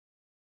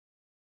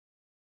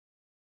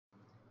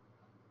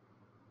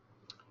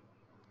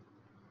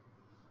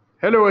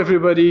Hello,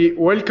 everybody.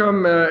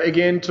 Welcome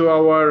again to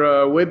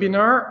our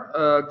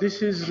webinar.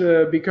 This is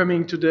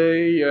becoming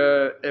today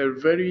a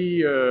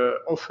very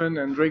often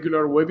and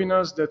regular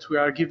webinars that we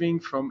are giving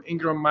from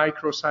Ingram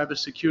Micro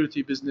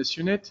Cybersecurity Business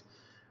Unit.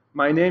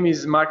 My name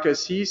is Mark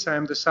Assis. I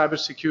am the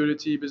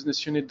Cybersecurity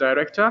Business Unit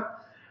Director,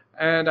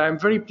 and I'm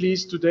very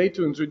pleased today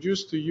to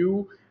introduce to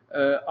you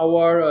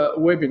our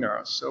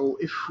webinar. So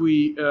if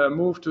we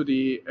move to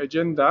the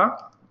agenda,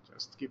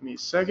 just give me a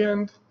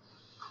second.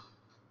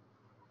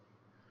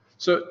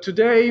 So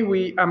today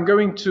I'm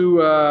going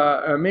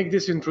to make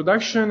this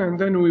introduction, and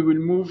then we will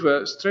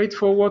move straight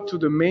forward to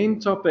the main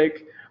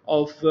topic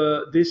of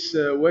this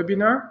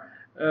webinar,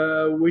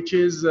 which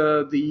is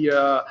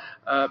the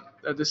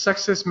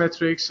success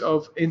metrics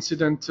of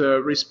incident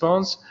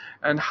response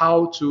and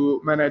how to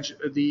manage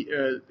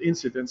the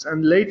incidents.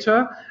 And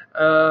later,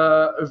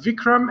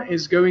 Vikram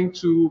is going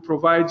to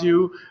provide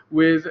you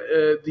with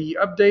the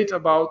update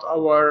about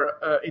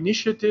our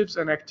initiatives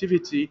and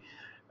activity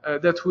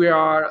that we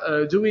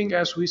are doing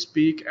as we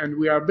speak, and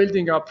we are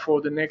building up for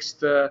the next,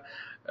 the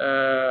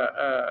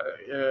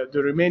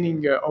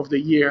remaining of the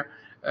year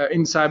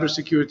in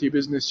cybersecurity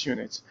business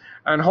units.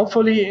 And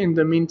hopefully, in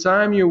the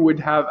meantime, you would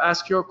have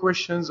asked your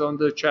questions on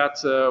the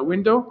chat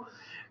window.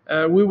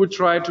 We will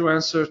try to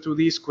answer to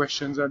these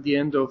questions at the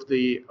end of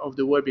the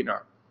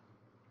webinar.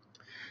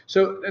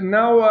 So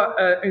now,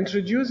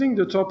 introducing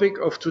the topic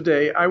of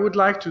today, I would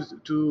like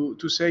to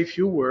say a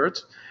few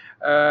words.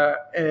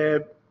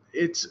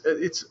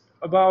 It's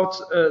about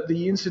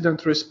the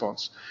incident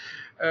response.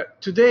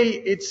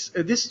 Today,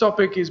 this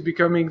topic is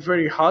becoming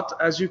very hot.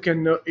 As you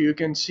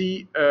can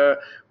see,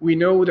 we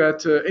know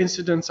that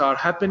incidents are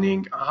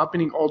happening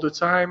all the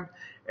time,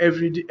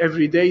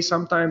 every day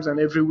sometimes, and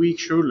every week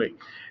surely.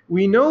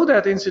 We know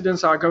that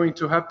incidents are going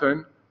to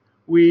happen.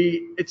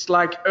 It's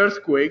like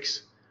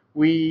earthquakes.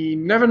 We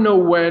never know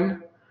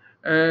when,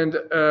 and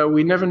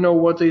we never know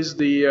what is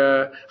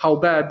how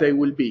bad they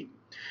will be.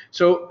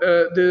 So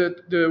the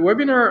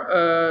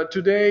webinar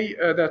today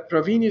that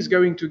Praveen is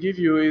going to give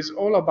you is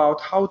all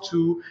about how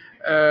to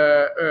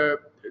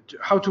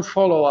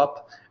follow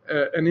up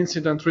an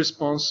incident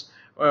response.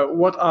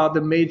 What are the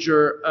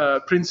major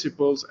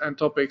principles and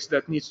topics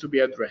that needs to be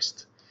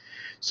addressed?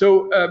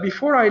 So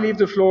before I leave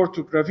the floor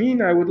to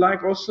Praveen, I would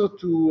like also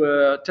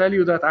to tell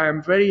you that I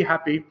am very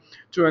happy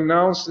to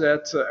announce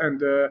that,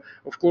 and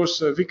of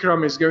course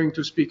Vikram is going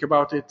to speak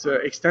about it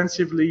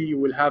extensively. You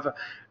will have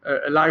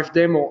a live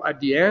demo at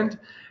the end.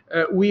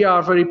 We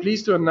are very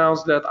pleased to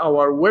announce that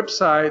our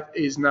website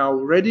is now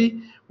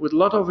ready with a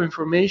lot of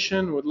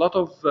information, with a lot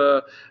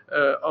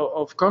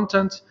of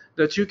content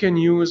that you can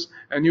use,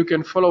 and you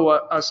can follow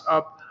us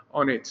up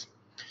on it.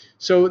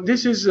 So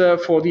this is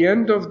for the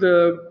end of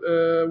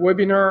the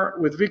webinar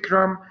with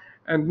Vikram.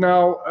 And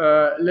now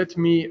let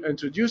me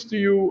introduce to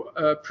you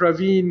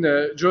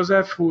Praveen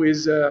Joseph, who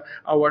is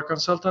our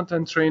consultant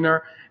and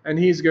trainer, and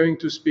he is going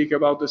to speak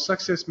about the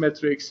success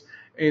metrics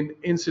in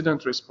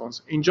incident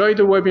response. Enjoy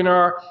the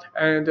webinar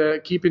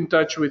and keep in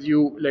touch with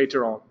you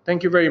later on.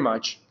 Thank you very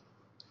much.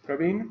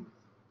 Praveen?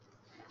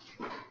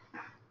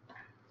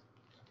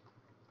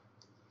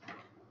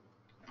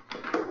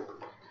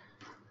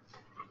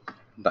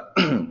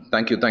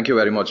 Thank you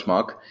very much,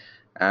 Mark.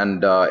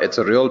 And it's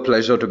a real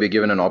pleasure to be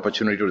given an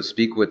opportunity to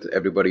speak with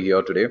everybody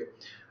here today.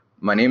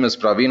 My name is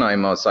Praveen.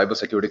 I'm a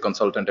cybersecurity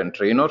consultant and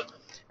trainer.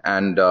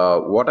 And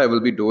what I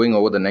will be doing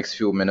over the next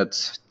few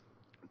minutes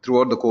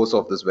throughout the course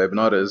of this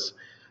webinar is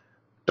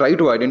try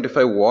to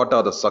identify what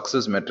are the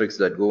success metrics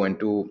that go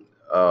into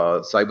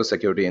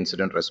cybersecurity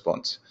incident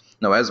response.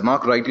 Now, as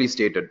Mark rightly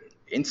stated,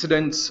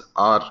 incidents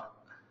are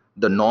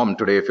the norm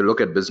today. If you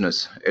look at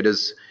business, it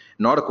is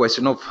not a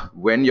question of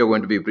when you're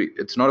going to be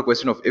it's not a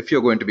question of if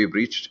you're going to be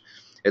breached.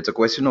 It's a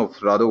question of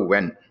rather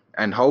when,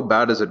 and how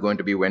bad is it going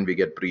to be when we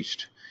get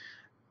breached.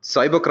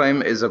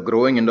 Cybercrime is a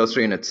growing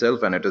industry in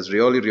itself, and it is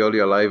really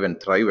alive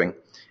and thriving,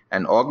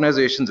 and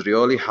organizations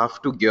really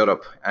have to gear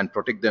up and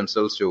protect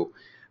themselves to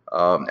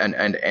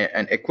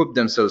and equip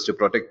themselves to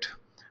protect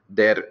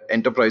their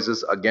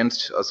enterprises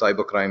against a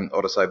cybercrime or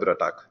a cyber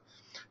attack.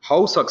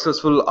 How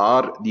successful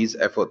are these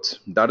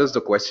efforts? That is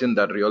the question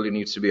that really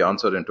needs to be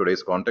answered in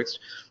today's context,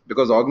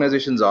 because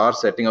organizations are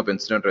setting up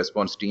incident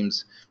response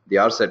teams, they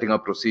are setting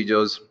up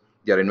procedures,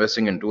 they are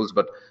investing in tools,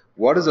 but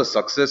what is the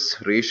success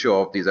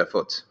ratio of these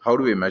efforts? How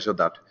do we measure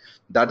that?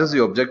 That is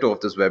the objective of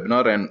this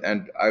webinar,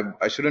 and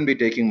I shouldn't be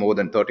taking more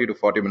than 30 to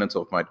 40 minutes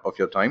of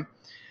your time,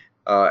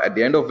 at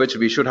the end of which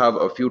we should have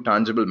a few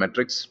tangible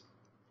metrics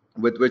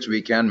with which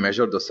we can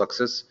measure the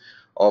success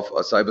of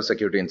a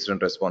cybersecurity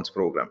incident response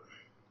program.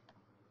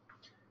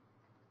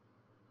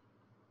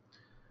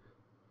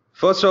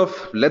 First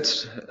off,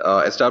 let's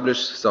establish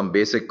some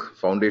basic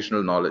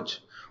foundational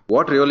knowledge.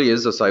 What really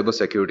is a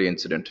cybersecurity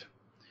incident?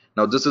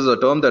 Now, this is a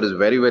term that is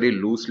very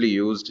loosely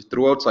used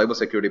throughout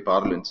cybersecurity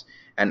parlance,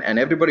 and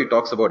everybody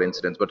talks about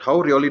incidents, but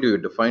how really do you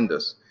define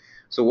this?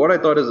 So what I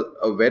thought is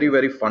a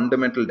very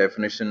fundamental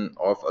definition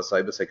of a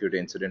cybersecurity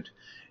incident.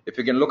 If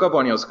you can look up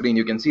on your screen,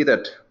 you can see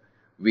that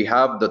we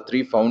have the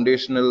three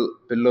foundational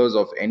pillars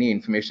of any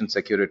information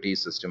security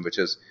system, which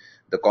is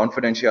the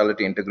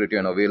confidentiality, integrity,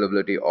 and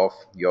availability of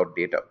your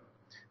data.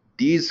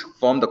 These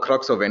form the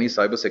crux of any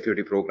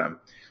cybersecurity program.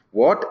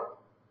 What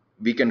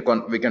we can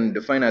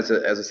define as a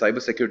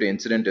cybersecurity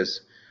incident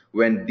is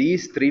when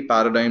these three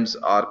paradigms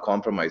are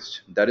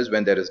compromised. That is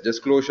when there is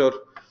disclosure,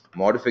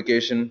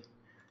 modification,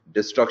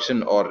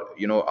 destruction, or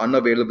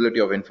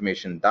unavailability of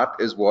information. That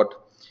is what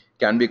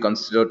can be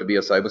considered to be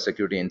a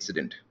cybersecurity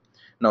incident.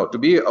 Now,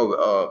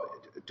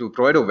 to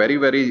provide a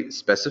very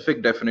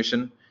specific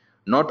definition,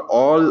 not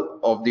all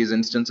of these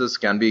instances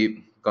can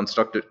be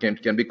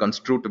can be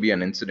construed to be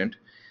an incident.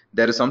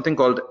 There is something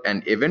called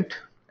an event,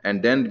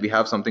 and then we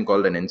have something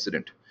called an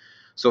incident.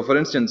 So, for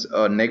instance,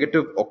 a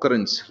negative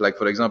occurrence, like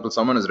for example,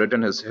 someone has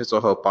written his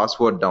or her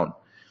password down.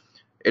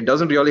 It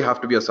doesn't really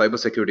have to be a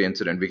cybersecurity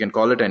incident. We can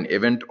call it an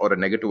event or a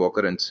negative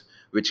occurrence,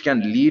 which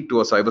can lead to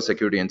a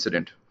cybersecurity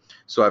incident.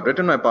 So I've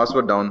written my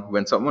password down.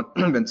 When someone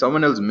when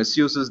someone else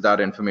misuses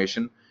that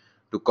information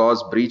to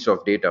cause breach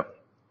of data,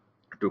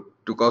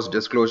 to cause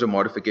disclosure,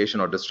 modification,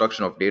 or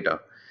destruction of data,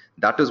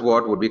 that is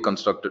what would be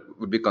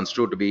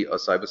construed to be a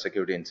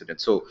cybersecurity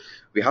incident. So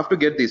we have to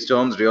get these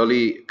terms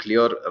really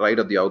clear right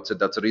at the outset.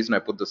 That's the reason I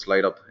put the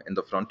slide up in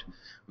the front.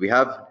 We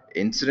have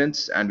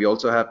incidents and we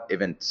also have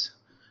events.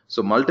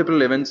 So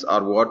multiple events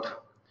are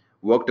what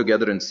work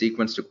together in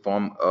sequence to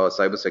form a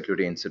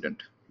cybersecurity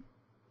incident.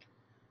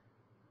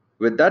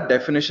 With that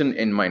definition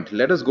in mind,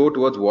 let us go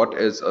towards what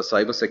is a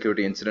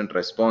cybersecurity incident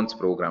response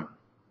program.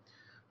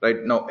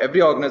 Right now,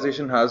 every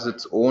organization has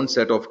its own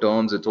set of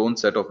terms, its own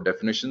set of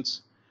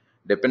definitions,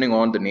 depending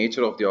on the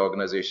nature of the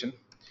organization.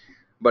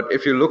 But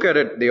if you look at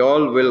it, they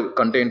all will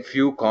contain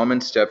few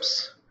common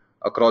steps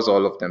across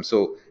all of them.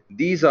 So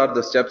these are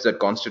the steps that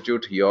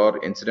constitute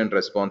your incident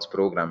response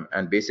program.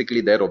 And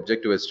basically their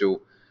objective is to,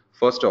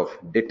 first off,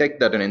 detect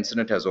that an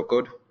incident has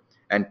occurred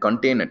and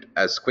contain it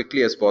as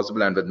quickly as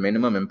possible and with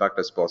minimum impact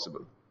as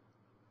possible.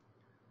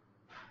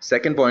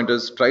 Second point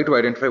is try to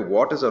identify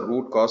what is the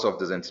root cause of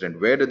this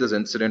incident. Where did this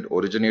incident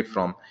originate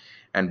from?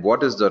 And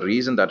what is the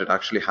reason that it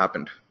actually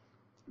happened?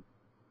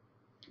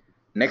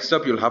 Next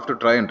up, you'll have to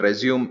try and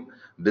resume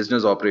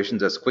business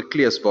operations as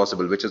quickly as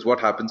possible, which is what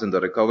happens in the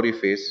recovery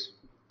phase.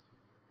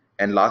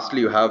 And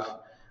lastly, you have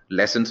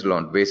lessons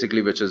learned,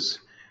 basically, which is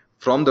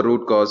from the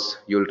root cause,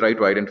 you'll try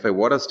to identify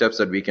what are steps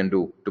that we can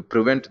do to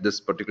prevent this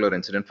particular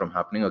incident from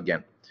happening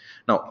again.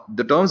 Now,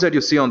 the terms that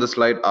you see on the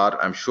slide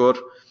are, I'm sure,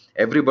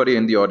 everybody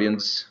in the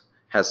audience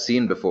has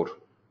seen before.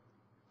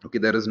 Okay,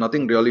 there is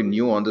nothing really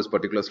new on this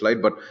particular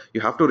slide, but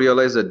you have to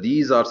realize that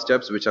these are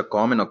steps which are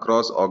common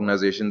across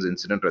organizations'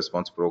 incident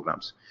response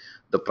programs.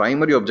 The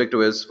primary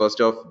objective is,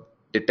 first off,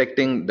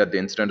 detecting that the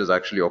incident has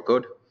actually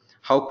occurred.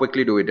 How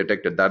quickly do we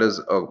detect it? That is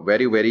a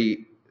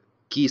very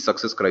key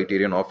success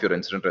criterion of your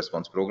incident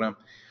response program.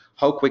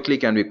 How quickly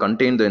can we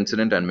contain the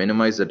incident and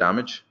minimize the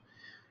damage?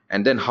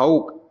 And then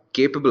how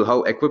capable,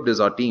 how equipped is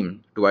our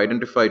team to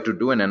identify, to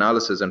do an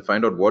analysis and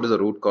find out what is the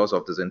root cause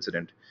of this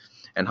incident?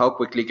 And how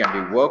quickly can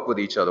we work with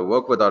each other,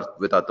 work with our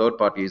third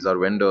parties, our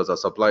vendors, our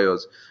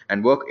suppliers,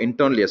 and work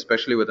internally,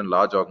 especially within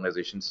large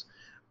organizations,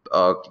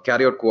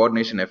 carry out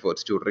coordination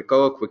efforts to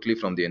recover quickly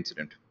from the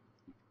incident.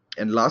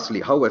 And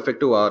lastly, how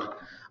effective are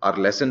our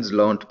lessons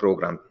learned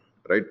program,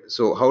 right?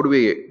 So how do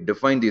we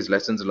define these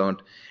lessons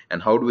learned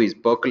and how do we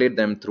percolate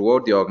them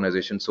throughout the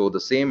organization so the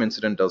same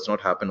incident does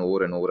not happen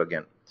over and over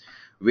again?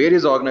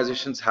 Various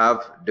organizations have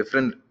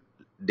different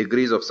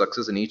degrees of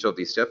success in each of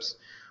these steps.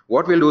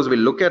 What we'll do is we'll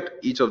look at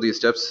each of these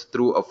steps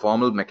through a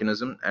formal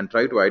mechanism and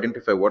try to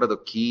identify what are the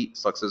key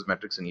success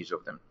metrics in each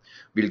of them.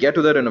 We'll get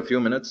to that in a few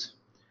minutes.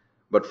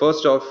 But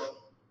first off,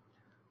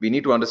 we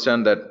need to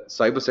understand that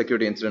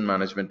cybersecurity incident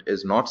management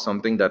is not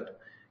something that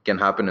can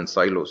happen in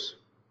silos.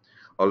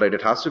 All right,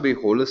 it has to be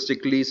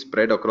holistically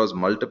spread across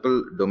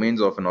multiple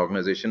domains of an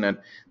organization. And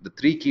the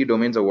three key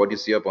domains are what you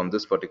see up on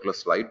this particular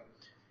slide,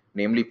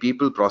 namely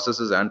people,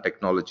 processes, and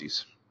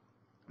technologies.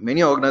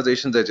 Many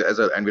organizations,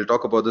 and we'll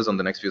talk about this on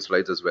the next few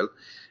slides as well,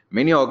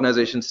 many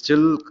organizations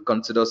still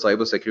consider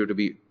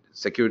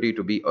cybersecurity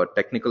to be a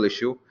technical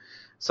issue.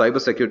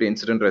 Cybersecurity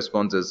incident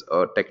response is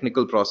a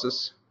technical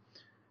process,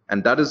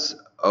 and that is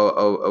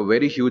a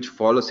very huge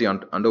fallacy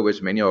under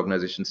which many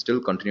organizations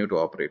still continue to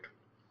operate.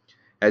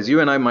 As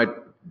you and I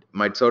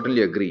might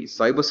certainly agree,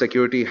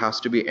 cybersecurity has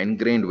to be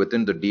ingrained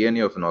within the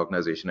DNA of an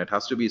organization. It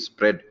has to be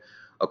spread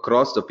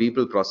across the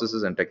people,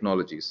 processes, and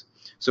technologies.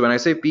 So when I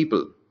say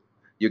people,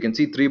 you can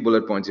see 3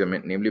 bullet points here,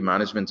 namely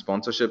management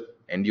sponsorship,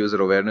 end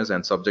user awareness,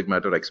 and subject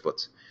matter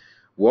experts.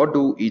 What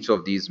do each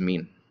of these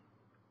mean?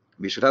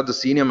 We should have the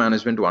senior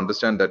management to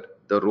understand that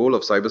the role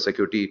of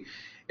cybersecurity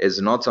is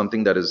not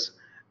something that is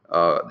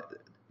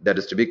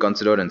to be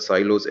considered in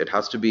silos. It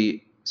has to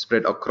be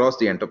spread across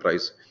the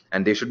enterprise,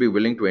 and they should be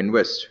willing to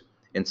invest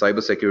in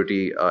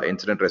cybersecurity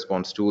incident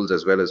response tools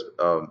as well as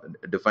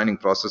defining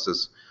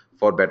processes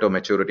for better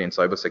maturity in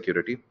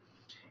cybersecurity.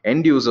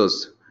 End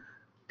users,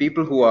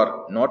 people who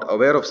are not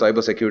aware of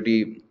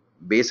cybersecurity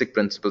basic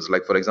principles,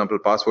 like for example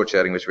password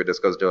sharing, which we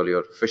discussed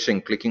earlier,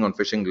 phishing, clicking on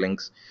phishing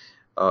links,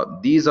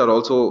 these are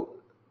also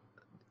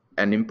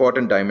an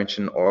important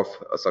dimension of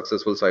a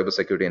successful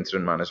cybersecurity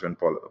incident management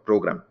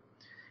program.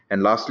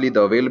 And lastly,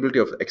 the availability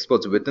of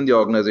experts within the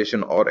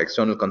organization or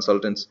external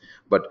consultants.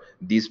 But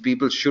these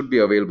people should be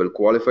available,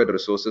 qualified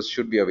resources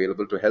should be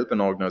available to help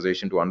an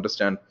organization to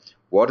understand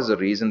what is the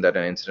reason that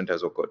an incident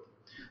has occurred.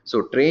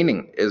 So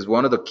training is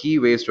one of the key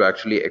ways to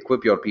actually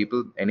equip your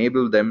people,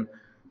 enable them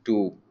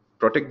to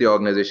protect the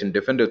organization,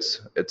 defend its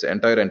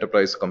entire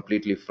enterprise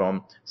completely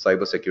from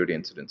cybersecurity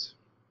incidents.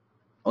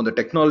 On the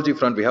technology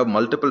front, we have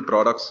multiple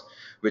products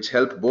which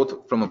help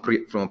both from a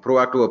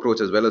proactive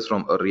approach as well as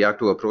from a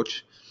reactive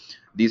approach.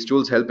 These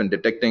tools help in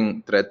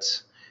detecting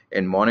threats,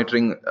 in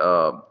monitoring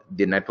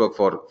the network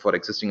for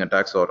existing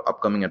attacks or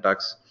upcoming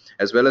attacks,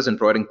 as well as in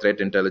providing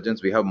threat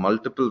intelligence. We have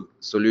multiple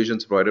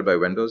solutions provided by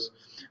vendors.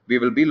 We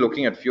will be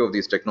looking at few of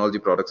these technology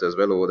products as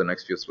well over the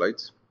next few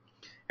slides.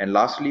 And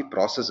lastly,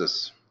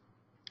 processes.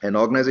 An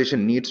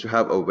organization needs to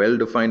have a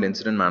well-defined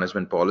incident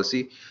management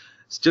policy.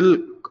 Still,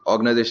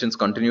 organizations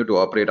continue to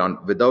operate on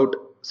without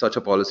such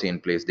a policy in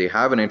place. They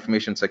have an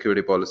information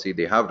security policy,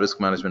 they have risk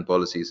management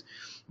policies,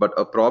 but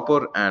a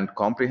proper and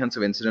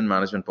comprehensive incident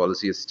management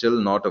policy is still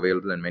not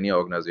available in many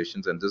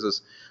organizations, and this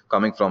is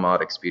coming from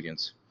our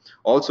experience.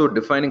 Also,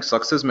 defining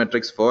success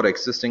metrics for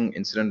existing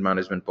incident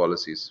management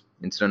policies,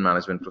 incident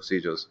management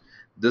procedures.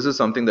 This is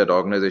something that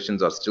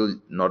organizations are still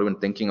not even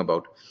thinking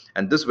about.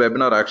 And this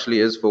webinar actually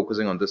is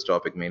focusing on this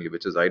topic mainly,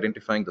 which is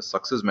identifying the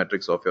success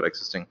metrics of your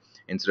existing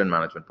incident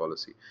management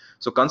policy.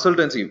 So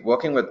consultancy,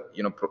 working with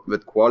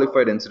with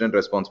qualified incident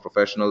response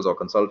professionals or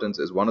consultants,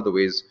 is one of the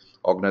ways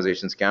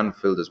organizations can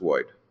fill this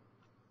void.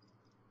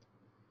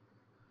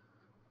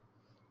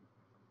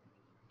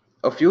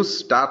 A few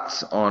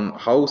stats on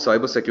how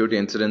cybersecurity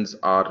incidents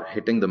are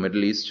hitting the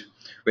Middle East.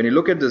 When you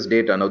look at this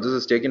data, now this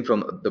is taken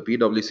from the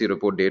PwC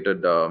report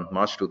dated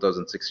March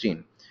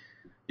 2016.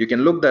 You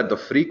can look that the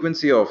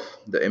frequency of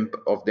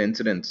the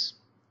incidents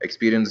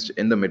experienced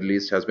in the Middle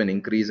East has been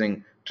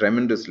increasing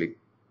tremendously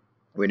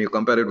when you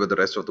compare it with the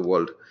rest of the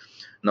world.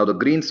 Now the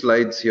green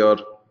slides here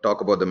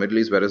talk about the Middle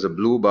East, whereas the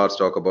blue bars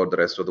talk about the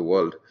rest of the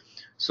world.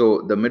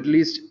 So the Middle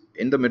East,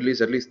 in the Middle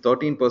East, at least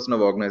 13%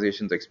 of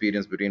organizations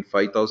experienced between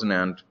 5,000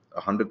 and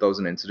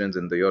 100,000 incidents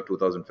in the year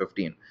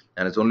 2015,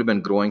 and it's only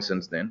been growing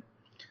since then.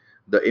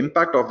 The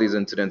impact of these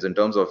incidents in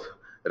terms of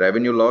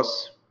revenue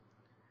loss,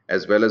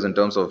 as well as in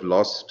terms of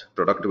lost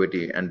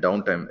productivity and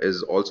downtime,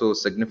 is also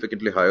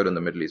significantly higher in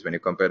the Middle East when you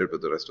compare it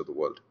with the rest of the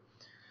world.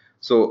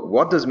 So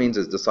what this means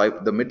is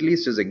the Middle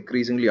East is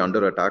increasingly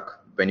under attack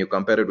when you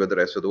compare it with the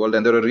rest of the world,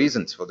 and there are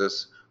reasons for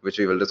this, which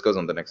we will discuss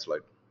on the next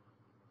slide.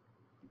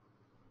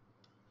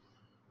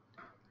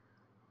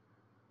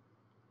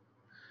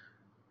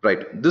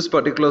 Right, this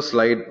particular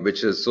slide,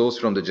 which is sourced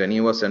from the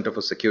Geneva Center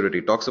for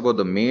Security, talks about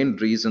the main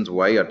reasons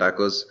why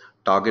attackers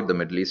target the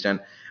Middle East, and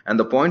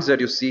the points that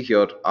you see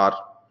here are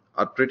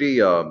pretty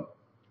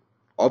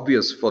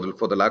obvious, for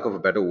the lack of a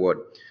better word.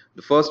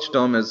 The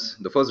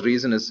first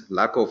reason is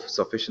lack of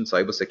sufficient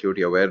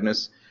cybersecurity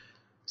awareness.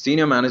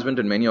 Senior management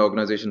in many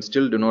organizations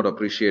still do not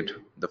appreciate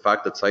the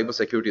fact that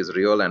cybersecurity is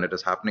real and it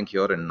is happening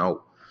here and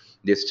now.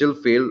 They still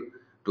fail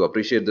to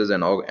appreciate this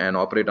and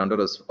operate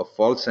under a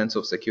false sense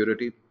of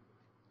security.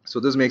 So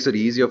this makes it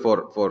easier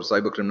for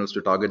cyber criminals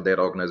to target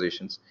their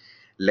organizations.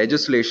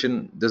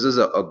 Legislation, this is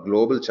a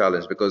global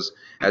challenge, because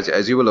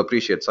as you will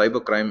appreciate,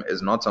 cybercrime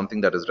is not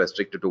something that is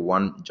restricted to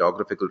one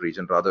geographical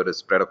region, rather it is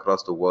spread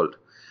across the world.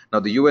 Now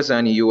the US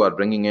and EU are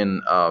bringing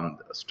in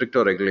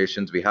stricter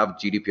regulations. We have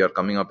GDPR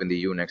coming up in the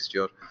EU next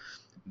year.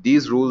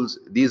 These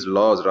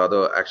laws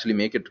rather, actually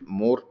make it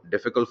more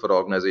difficult for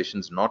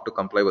organizations not to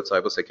comply with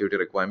cybersecurity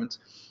requirements.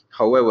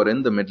 However,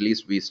 in the Middle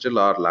East, we still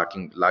are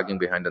lagging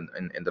behind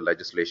in the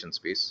legislation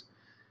space.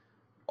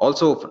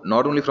 Also,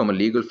 not only from a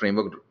legal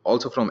framework,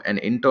 also from an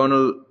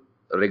internal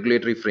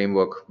regulatory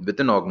framework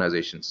within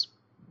organizations.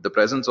 The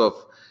presence of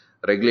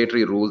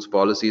regulatory rules,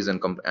 policies,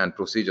 and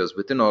procedures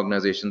within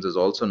organizations is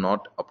also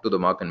not up to the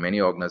mark in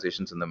many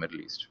organizations in the Middle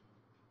East.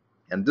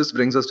 And this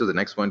brings us to the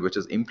next point, which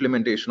is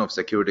implementation of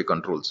security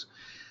controls.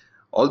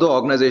 Although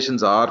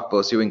organizations are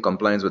pursuing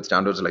compliance with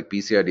standards like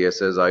PCI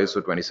DSS,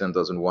 ISO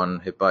 27001,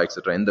 HIPAA,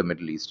 etc. in the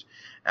Middle East,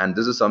 and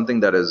this is something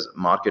that is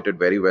marketed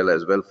very well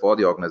as well for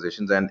the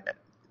organizations,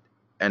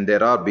 and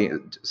there are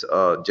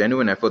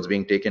genuine efforts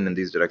being taken in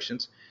these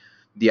directions,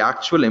 the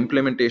actual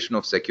implementation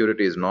of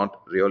security is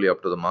not really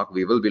up to the mark.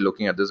 We will be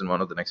looking at this in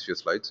one of the next few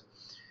slides.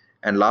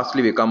 And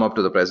lastly, we come up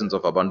to the presence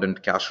of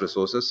abundant cash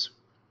resources.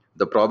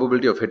 The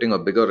probability of hitting a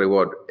bigger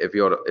reward if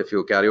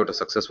you carry out a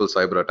successful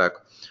cyber attack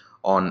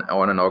on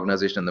an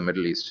organization in the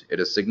Middle East, it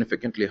is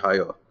significantly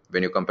higher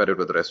when you compare it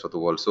with the rest of the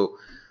world. So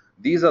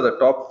these are the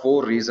top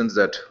 4 reasons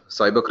that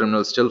cyber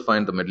criminals still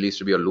find the Middle East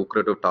to be a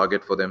lucrative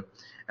target for them.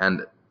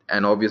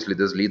 And obviously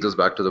this leads us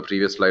back to the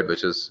previous slide,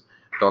 which is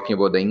talking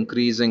about the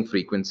increasing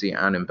frequency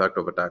and impact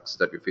of attacks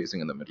that we're facing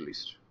in the Middle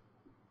East.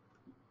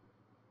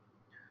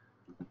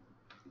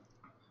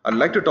 I'd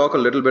like to talk a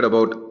little bit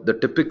about the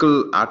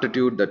typical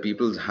attitude that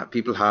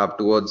people have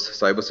towards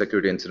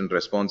cybersecurity incident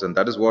response, and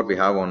that is what we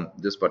have on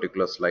this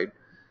particular slide.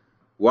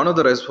 One of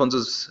the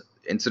responses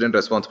incident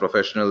response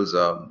professionals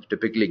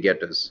typically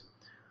get is,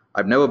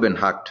 "I've never been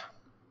hacked,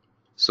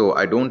 So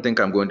I don't think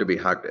I'm going to be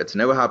hacked. It's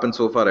never happened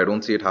so far. I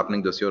don't see it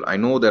happening this year. I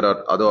know there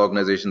are other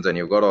organizations and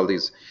you've got all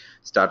these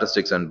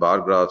statistics and bar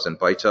graphs and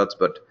pie charts,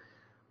 but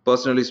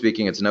personally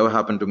speaking, it's never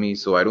happened to me.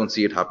 So I don't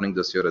see it happening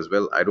this year as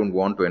well. I don't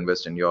want to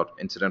invest in your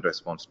incident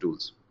response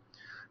tools.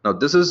 Now,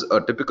 this is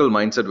a typical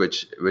mindset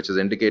which is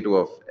indicative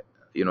of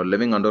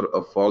living under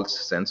a false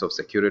sense of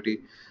security.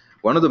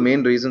 One of the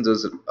main reasons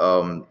is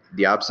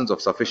the absence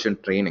of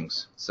sufficient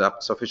trainings,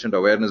 sufficient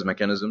awareness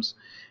mechanisms,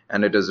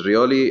 and it is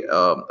really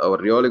a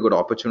really good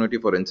opportunity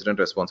for incident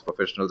response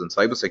professionals and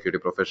cybersecurity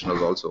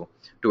professionals also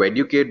to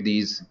educate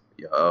these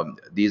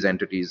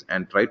entities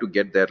and try to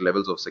get their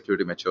levels of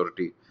security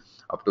maturity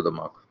up to the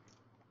mark.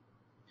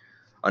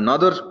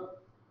 Another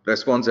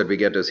response that we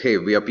get is, hey,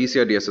 we are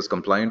PCI DSS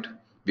compliant.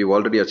 We've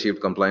already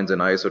achieved compliance in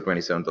ISO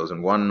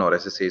 27001 or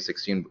SSA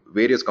 16,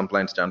 various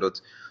compliance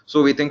standards.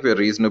 So we think we're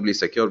reasonably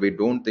secure. We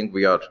don't think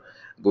we are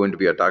going to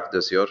be attacked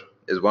this year,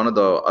 is one of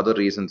the other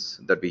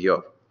reasons that we hear.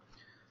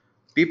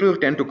 People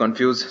tend to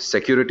confuse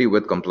security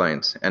with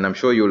compliance, and I'm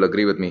sure you'll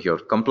agree with me here.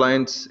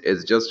 Compliance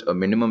is just a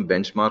minimum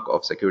benchmark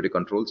of security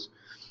controls.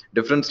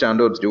 Different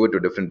standards do it to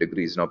different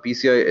degrees. Now,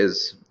 PCI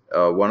is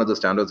one of the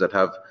standards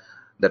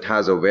that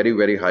has a very,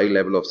 very high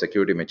level of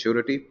security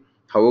maturity.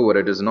 However,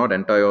 it is not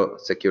entire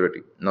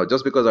security. Now,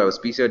 just because I was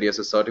PCI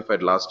DSS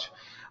certified last,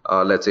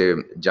 let's say,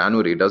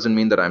 January, doesn't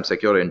mean that I'm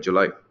secure in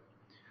July.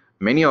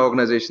 Many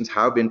organizations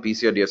have been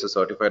PCI DSS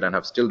certified and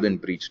have still been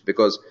breached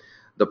because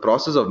the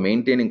process of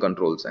maintaining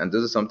controls, and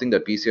this is something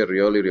that PCI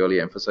really, really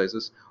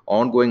emphasizes,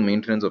 ongoing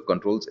maintenance of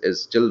controls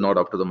is still not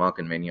up to the mark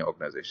in many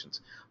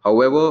organizations.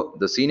 However,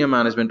 the senior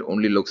management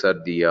only looks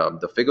at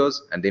the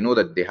figures, and they know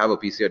that they have a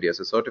PCI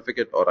DSS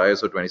certificate or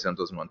ISO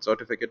 27001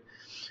 certificate,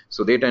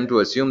 so they tend to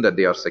assume that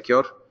they are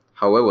secure.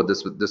 However,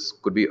 this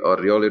could be a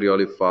really,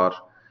 really far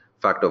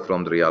factor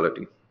from the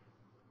reality.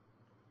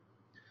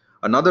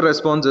 Another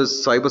response is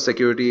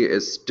cybersecurity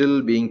is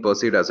still being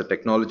perceived as a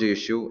technology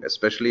issue,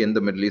 especially in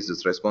the Middle East.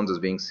 This response is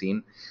being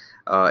seen.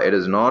 It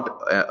is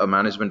not a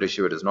management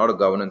issue. It is not a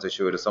governance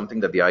issue. It is something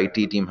that the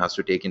IT team has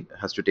to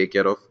take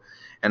care of.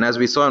 And as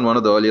we saw in one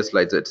of the earlier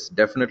slides, it's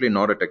definitely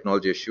not a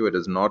technology issue. It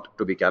is not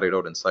to be carried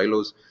out in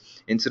silos.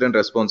 Incident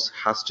response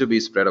has to be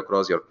spread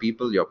across your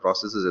people, your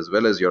processes, as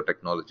well as your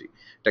technology.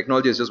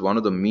 Technology is just one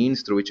of the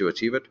means through which you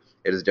achieve it.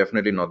 It is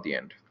definitely not the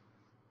end.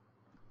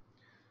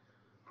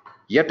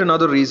 Yet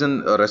another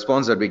reason, a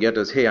response that we get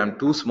is, hey, I'm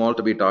too small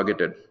to be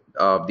targeted.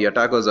 The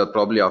attackers are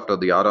probably after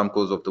the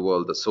Aramcos of the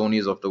world, the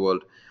Sonys of the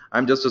world.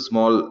 I'm just a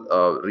small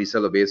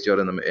reseller based here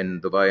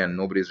in Dubai, and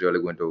nobody's really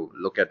going to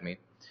look at me.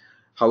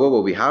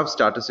 However, we have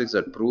statistics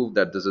that prove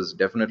that this is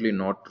definitely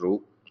not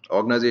true.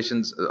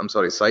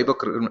 Cyber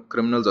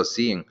criminals are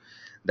seeing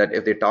that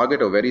if they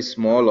target a very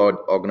small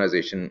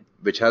organization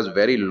which has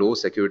very low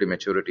security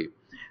maturity,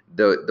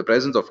 the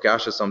presence of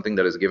cash is something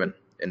that is given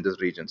in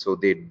this region. So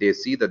they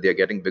see that they're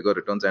getting bigger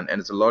returns, and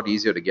it's a lot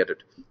easier to get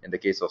it in the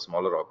case of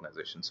smaller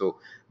organizations. So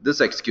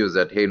this excuse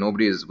that, hey,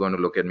 nobody is going to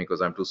look at me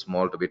because I'm too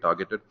small to be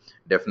targeted,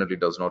 definitely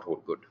does not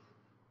hold good.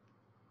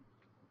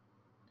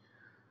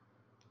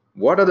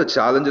 What are the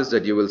challenges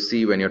that you will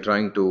see when you're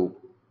trying to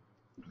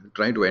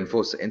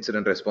enforce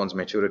incident response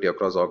maturity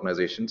across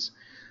organizations?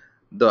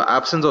 The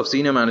absence of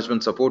senior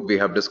management support, we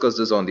have discussed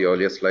this on the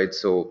earlier slides,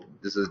 so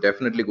this is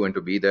definitely going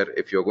to be there.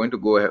 If you're going to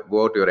go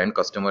out to your end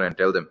customer and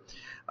tell them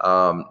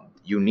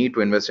you need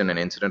to invest in an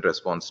incident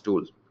response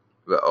tool,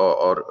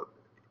 or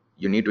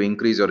you need to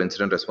increase your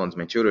incident response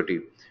maturity,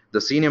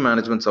 the senior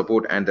management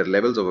support and their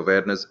levels of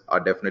awareness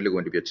are definitely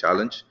going to be a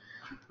challenge.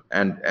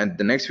 And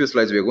the next few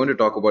slides, we're going to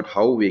talk about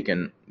how we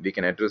can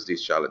address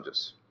these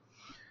challenges.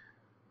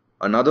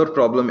 Another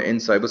problem in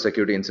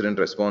cybersecurity incident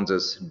response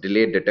is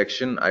delayed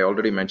detection. I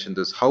already mentioned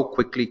this. How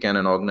quickly can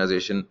an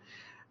organization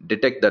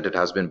detect that it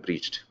has been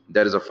breached?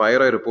 There is a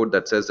FireEye report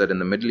that says that in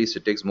the Middle East,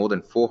 it takes more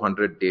than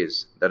 400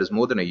 days. That is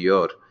more than a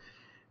year.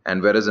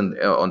 And whereas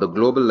on the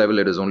global level,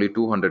 it is only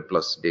 200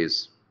 plus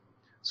days.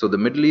 So the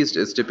Middle East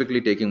is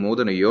typically taking more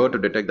than a year to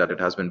detect that it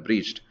has been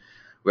breached,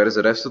 whereas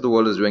the rest of the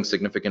world is doing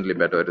significantly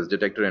better. It is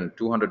detected in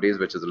 200 days,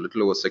 which is a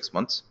little over 6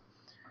 months.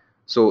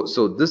 So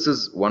this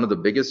is one of the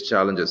biggest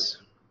challenges.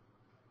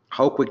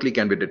 How quickly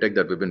can we detect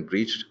that we've been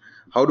breached?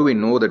 How do we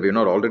know that we've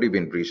not already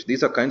been breached?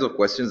 These are kinds of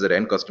questions that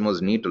end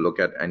customers need to look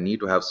at and need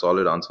to have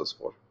solid answers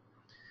for.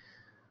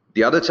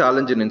 The other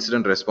challenge in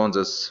incident response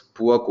is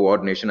poor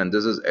coordination, and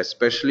this is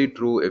especially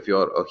true if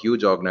you're a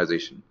huge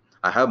organization.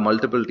 I have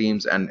multiple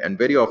teams, and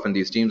very often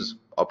these teams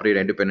operate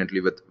independently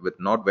with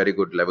not very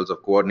good levels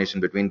of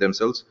coordination between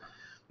themselves.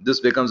 This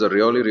becomes a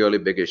really, really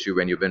big issue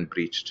when you've been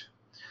breached.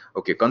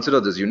 Okay, consider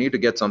this. You need to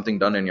get something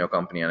done in your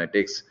company, and it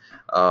takes,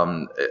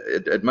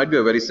 it might be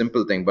a very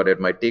simple thing, but it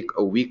might take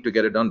a week to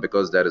get it done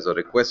because there is a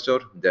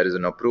requester, there is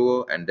an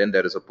approver, and then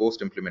there is a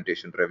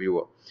post-implementation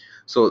reviewer.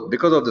 So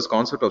because of this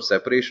concept of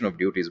separation of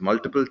duties,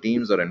 multiple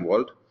teams are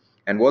involved.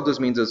 And what this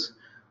means is,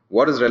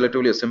 what is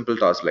relatively a simple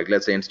task, like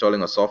let's say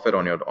installing a software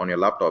on your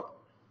laptop,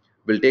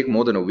 will take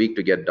more than a week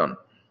to get done.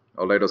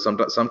 All right, or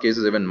some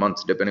cases even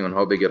months, depending on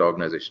how big your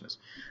organization is.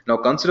 Now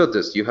consider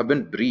this: you have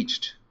been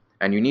breached,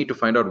 and you need to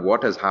find out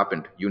what has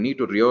happened, you need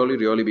to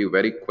really be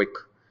very quick.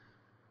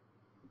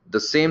 The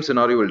same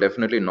scenario will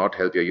definitely not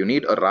help you. You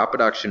need a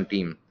rapid action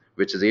team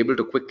which is able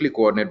to quickly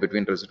coordinate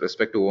between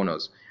respective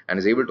owners and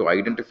is able to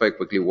identify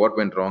quickly what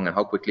went wrong and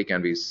how quickly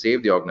can we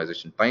save the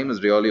organization. Time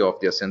is really of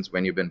the essence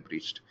when you've been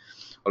breached.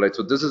 All right,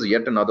 so this is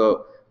yet another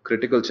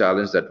critical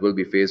challenge that will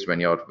be faced when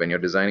you're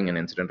designing an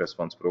incident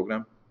response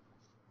program.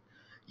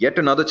 Yet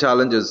another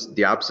challenge is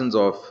the absence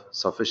of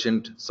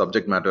sufficient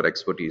subject matter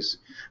expertise.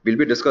 We'll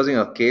be discussing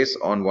a case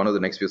on one of the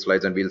next few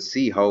slides, and we'll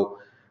see how,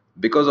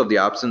 because of the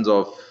absence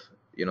of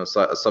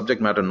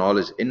subject matter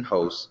knowledge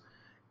in-house,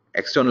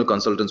 external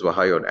consultants were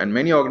hired. And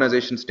many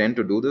organizations tend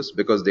to do this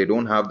because they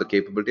don't have the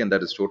capability, and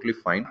that is totally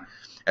fine.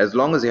 As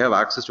long as they have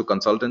access to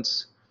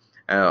consultants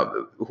uh,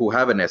 who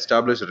have an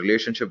established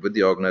relationship with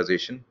the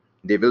organization,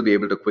 they will be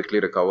able to quickly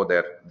recover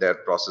their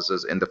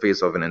processes in the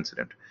face of an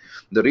incident.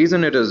 The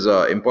reason it is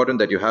important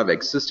that you have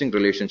existing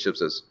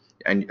relationships is,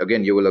 and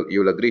again you will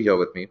agree here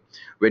with me,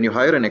 when you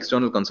hire an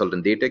external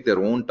consultant, they take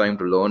their own time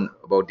to learn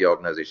about the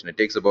organization. It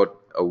takes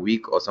about a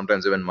week or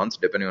sometimes even months,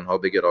 depending on how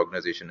big your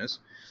organization is,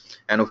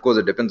 and of course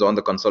it depends on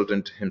the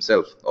consultant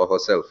himself or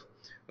herself,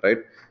 right?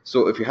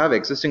 So if you have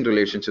existing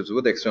relationships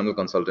with external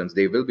consultants,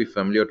 they will be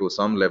familiar to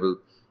some level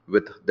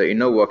with the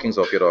inner workings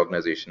of your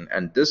organization,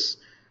 and this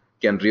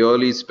can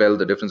really spell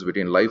the difference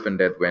between life and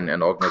death when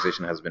an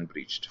organization has been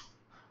breached.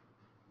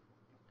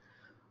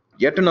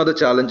 Yet another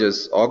challenge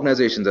is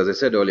organizations, as I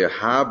said earlier,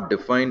 have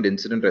defined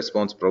incident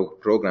response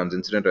programs,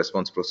 incident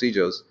response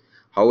procedures.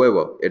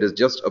 However, it is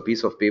just a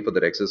piece of paper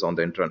that exists on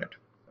the intranet.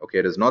 Okay,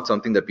 it is not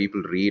something that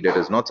people read. It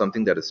is not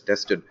something that is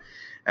tested.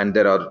 And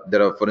there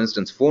are, for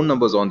instance, phone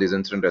numbers on these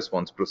incident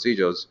response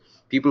procedures.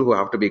 People who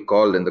have to be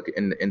called in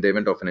the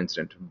event of an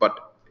incident.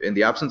 But in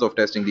the absence of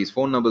testing, these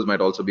phone numbers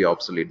might also be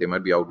obsolete. They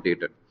might be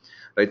outdated,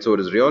 right? So it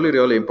is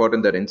really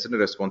important that incident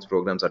response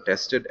programs are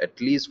tested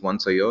at least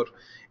once a year.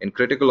 In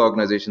critical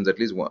organizations, at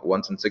least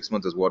once in 6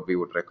 months is what we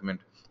would recommend.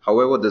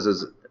 However, this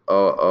is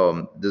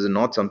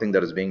not something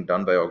that is being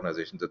done by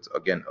organizations. It's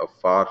again a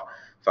far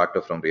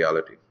factor from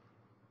reality.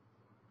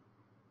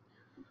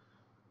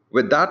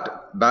 With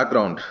that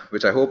background,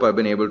 which I hope I've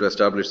been able to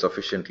establish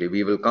sufficiently,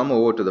 we will come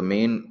over to the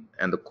main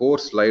and the core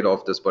slide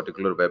of this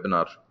particular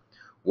webinar.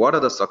 What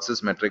are the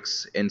success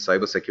metrics in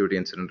cybersecurity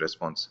incident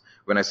response?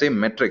 When I say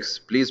metrics,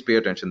 please pay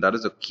attention. That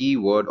is a key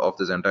word of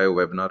this entire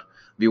webinar.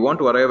 We want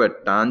to arrive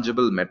at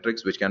tangible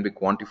metrics which can be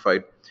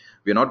quantified.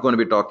 We're not going to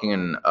be talking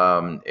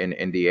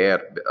in the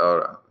air.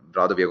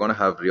 Rather, we are going to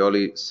have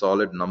really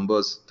solid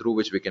numbers through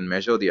which we can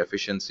measure the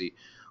efficiency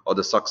or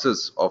the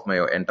success of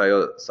my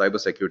entire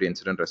cybersecurity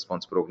incident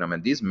response program.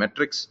 And these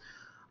metrics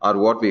are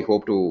what we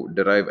hope to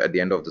derive at the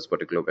end of this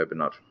particular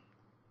webinar.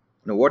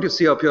 Now, what you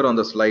see up here on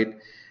the slide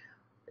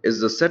is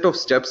the set of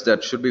steps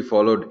that should be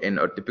followed in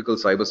a typical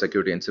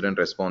cybersecurity incident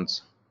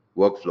response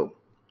workflow.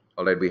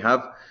 All right, we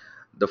have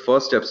the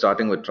first step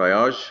starting with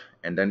triage,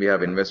 and then we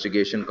have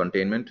investigation,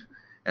 containment,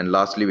 and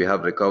lastly we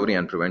have recovery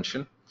and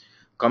prevention.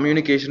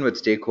 Communication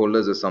with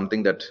stakeholders is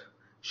something that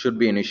should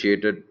be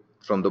initiated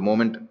from the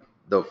moment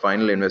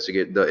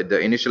the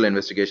initial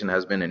investigation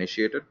has been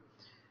initiated,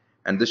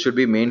 and this should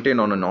be maintained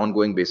on an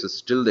ongoing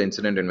basis till the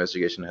incident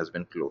investigation has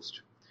been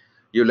closed.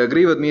 You'll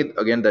agree with me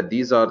again that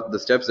these are the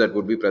steps that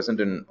would be present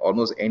in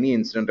almost any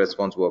incident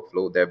response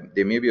workflow.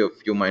 There may be a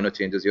few minor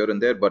changes here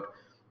and there, but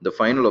the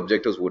final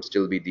objectives would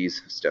still be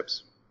these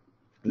steps.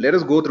 Let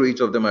us go through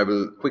each of them. I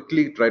will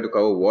quickly try to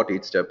cover what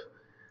each step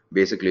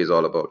basically is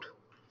all about.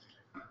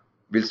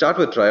 We'll start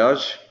with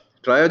triage.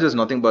 Triage is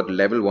nothing but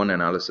level 1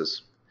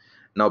 analysis.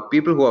 Now,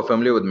 people who are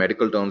familiar with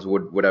medical terms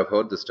would have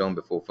heard this term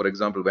before. For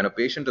example, when a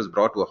patient is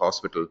brought to a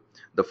hospital,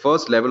 the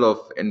first level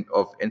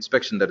of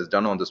inspection that is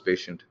done on this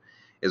patient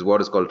is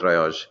what is called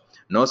triage.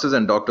 Nurses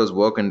and doctors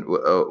work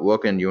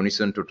in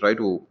unison to try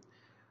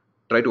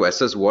to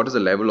assess what is the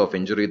level of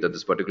injury that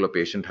this particular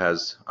patient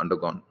has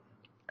undergone.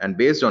 And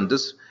based on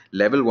this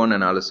level 1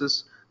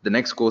 analysis, the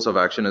next course of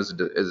action is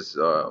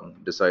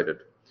decided.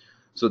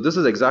 So this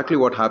is exactly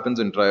what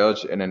happens in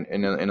triage in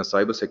a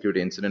cybersecurity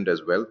incident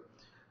as well.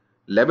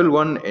 Level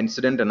 1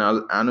 incident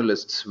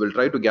analysts will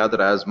try to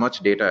gather as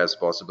much data as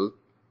possible.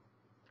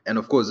 And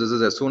of course, this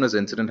is as soon as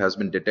incident has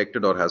been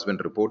detected or has been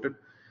reported.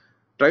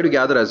 Try to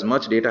gather as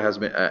much data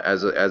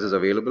as is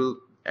available,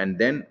 and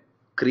then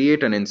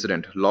create an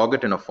incident, log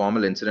it in a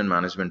formal incident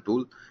management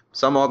tool.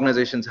 Some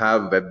organizations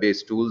have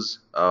web-based tools,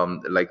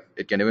 like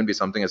it can even be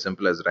something as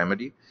simple as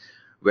Remedy,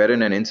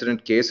 wherein an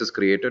incident case is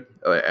created,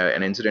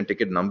 an incident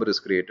ticket number is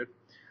created,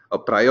 a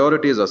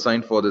priority is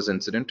assigned for this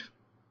incident.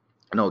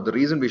 Now, the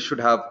reason we should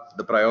have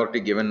the priority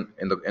given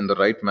in the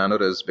right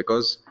manner is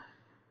because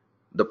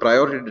the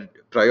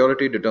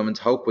priority determines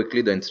how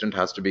quickly the incident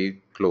has to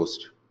be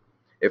closed.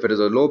 If it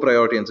is a low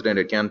priority incident,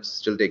 it can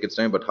still take its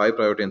time, but high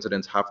priority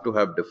incidents have to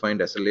have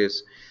defined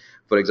SLAs.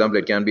 For example,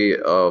 it can be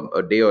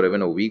a day or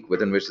even a week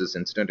within which this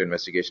incident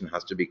investigation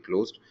has to be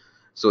closed.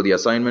 So the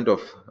assignment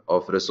of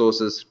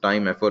resources,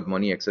 time, effort,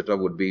 money, etc.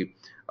 would be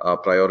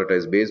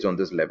prioritized based on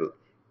this level.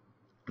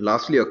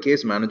 Lastly, a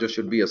case manager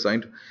should be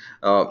assigned.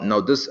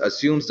 Now, this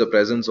assumes the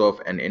presence of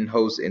an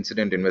in-house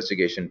incident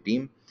investigation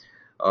team.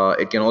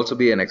 It can also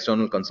be an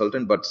external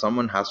consultant, but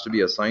someone has to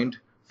be assigned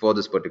for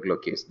this particular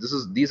case.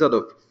 These are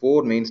the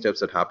four main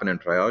steps that happen in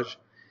triage.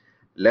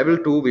 Level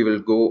 2 we will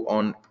go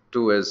on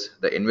to is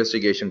the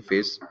investigation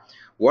phase.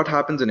 What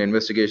happens in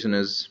investigation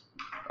is,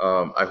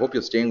 I hope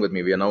you're staying with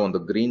me. We are now on the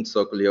green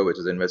circle here, which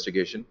is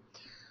investigation.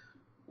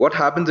 What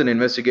happens in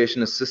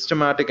investigation is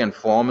systematic and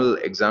formal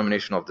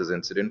examination of this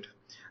incident.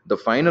 The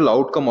final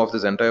outcome of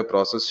this entire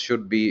process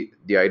should be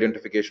the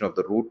identification of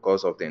the root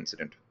cause of the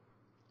incident.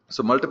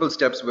 So multiple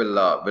steps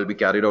will be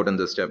carried out in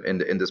this step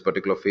in this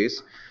particular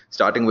phase,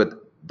 starting with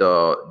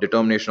the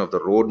determination of the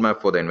roadmap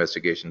for the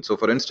investigation. So,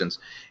 for instance,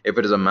 if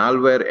it is a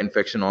malware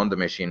infection on the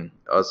machine,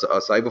 a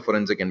cyber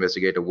forensic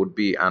investigator would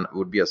be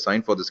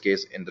assigned for this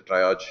case in the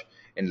triage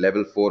in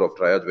level 4 of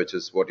triage, which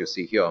is what you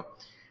see here,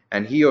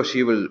 and he or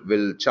she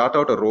will chart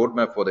out a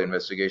roadmap for the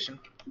investigation,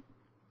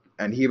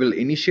 and he will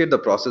initiate the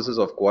processes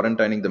of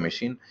quarantining the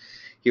machine.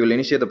 He will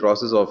initiate the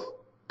process of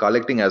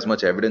collecting as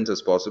much evidence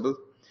as possible,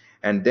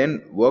 and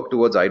then work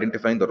towards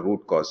identifying the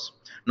root cause.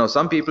 Now,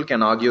 some people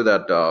can argue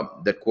that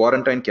that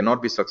quarantine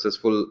cannot be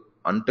successful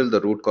until the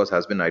root cause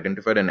has been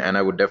identified, and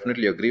I would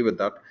definitely agree with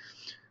that.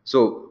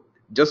 So,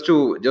 just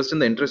in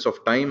the interest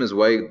of time, is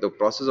why the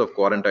process of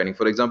quarantining,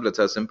 for example, it's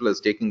as simple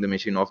as taking the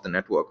machine off the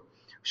network,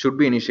 should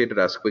be initiated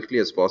as quickly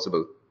as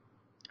possible,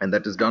 and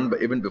that is done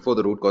even before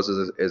the root cause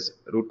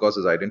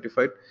is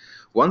identified.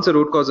 Once the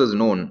root cause is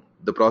known,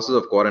 the process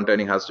of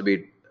quarantining has to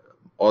be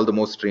all the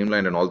more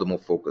streamlined and all the more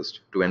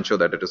focused to ensure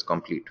that it is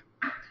complete.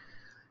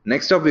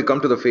 Next up, we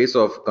come to the phase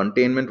of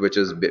containment, which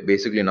is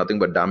basically nothing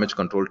but damage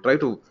control. Try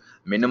to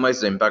minimize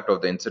the impact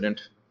of the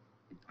incident.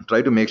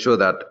 Try to make sure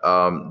that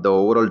the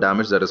overall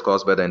damage that is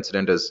caused by the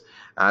incident is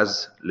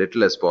as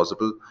little as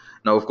possible.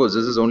 Now, of course,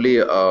 this is only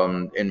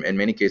in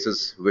many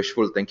cases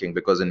wishful thinking,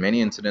 because in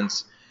many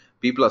incidents,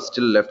 people are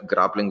still left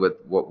grappling with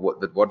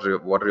what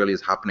really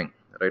is happening,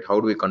 right? How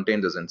do we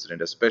contain this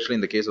incident? Especially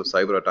in the case of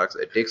cyber attacks,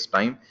 it takes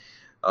time.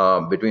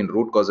 Between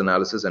root cause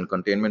analysis and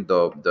containment,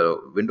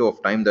 the window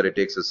of time that it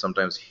takes is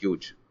sometimes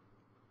huge.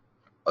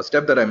 A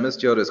step that I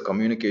missed here is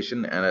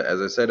communication, and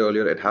as I said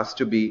earlier, it has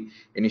to be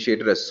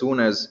initiated as soon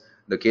as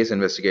the case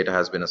investigator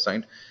has been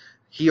assigned.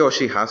 He or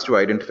she has to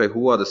identify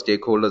who are the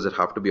stakeholders that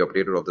have to be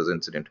updated of this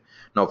incident.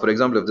 Now, for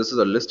example, if this is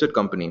a listed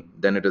company,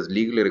 then it is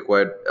legally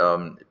required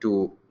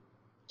to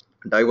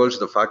divulge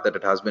the fact that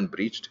it has been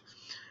breached.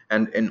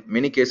 And in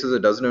many cases,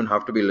 it doesn't even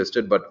have to be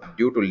listed, but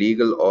due to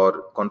legal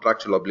or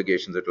contractual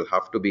obligations,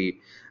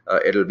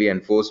 it'll be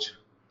enforced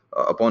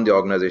upon the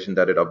organization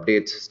that it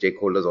updates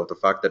stakeholders of the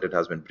fact that it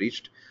has been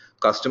breached.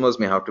 Customers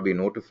may have to be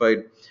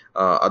notified.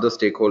 Other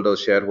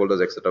stakeholders,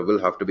 shareholders, etc., will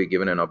have to be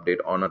given an update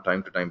on a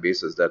time-to-time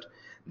basis that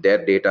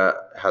their data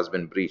has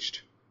been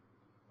breached.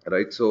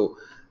 Right. So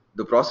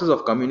the process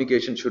of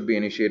communication should be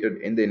initiated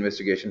in the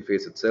investigation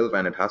phase itself,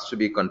 and it has to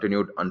be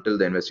continued until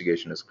the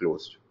investigation is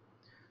closed.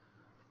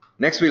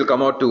 Next, we'll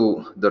come out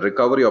to the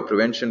recovery or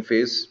prevention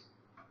phase.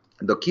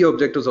 The key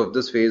objectives of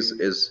this phase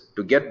is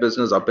to get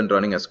business up and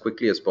running as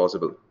quickly as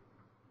possible.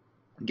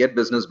 Get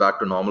business back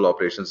to normal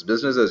operations.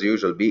 Business as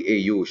usual,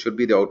 BAU, should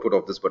be the output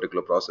of this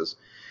particular process.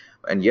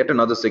 And yet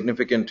another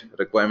significant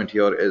requirement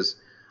here is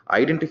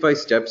identify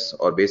steps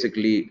or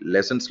basically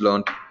lessons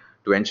learned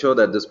to ensure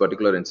that this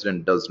particular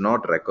incident does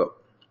not recur.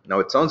 Now,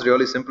 it sounds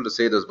really simple to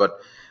say this, but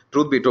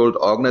truth be told,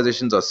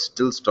 organizations are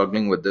still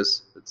struggling with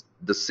this.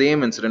 The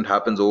same incident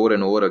happens over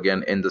and over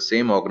again in the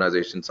same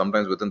organization,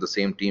 sometimes within the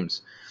same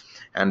teams.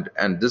 And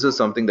this is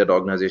something that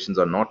organizations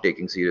are not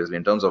taking seriously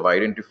in terms of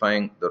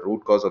identifying the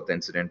root cause of the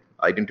incident,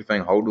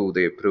 identifying how do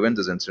they prevent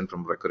this incident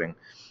from recurring,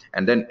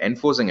 and then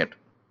enforcing it.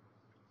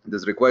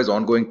 This requires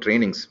ongoing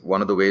trainings.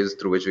 One of the ways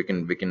through which we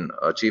can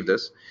achieve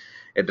this,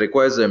 it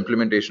requires the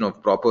implementation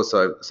of proper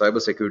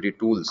cybersecurity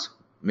tools.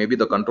 Maybe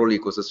the control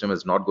ecosystem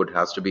is not good; it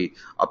has to be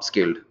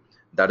upscaled.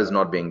 That is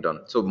not being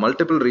done. So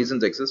multiple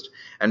reasons exist,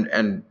 and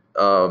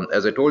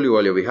as I told you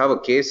earlier, we have a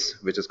case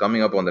which is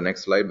coming up on the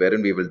next slide,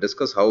 wherein we will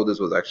discuss how this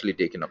was actually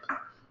taken up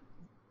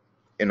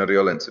in a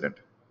real incident.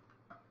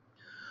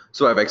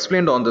 So I've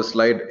explained on the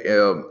slide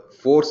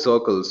four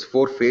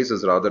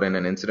phases rather, in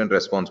an incident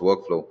response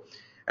workflow,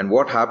 and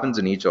what happens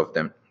in each of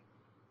them.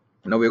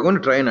 Now we're going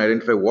to try and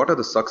identify what are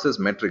the success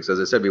metrics. As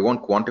I said, we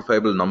want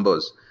quantifiable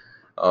numbers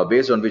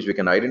based on which we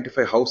can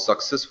identify how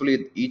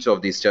successfully each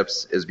of these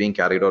steps is being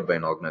carried out by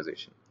an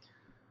organization.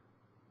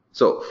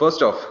 So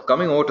first off,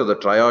 coming over to the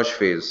triage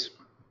phase,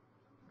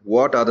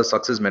 what are the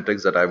success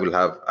metrics that I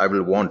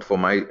will want for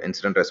my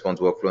incident response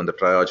workflow in the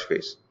triage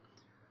phase?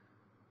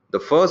 The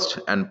first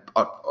and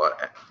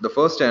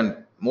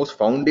most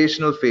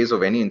foundational phase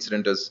of any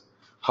incident is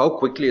how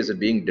quickly is it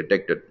being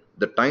detected.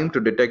 The time to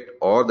detect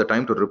or the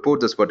time to report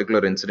this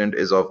particular incident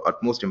is of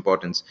utmost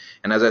importance.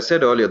 And as I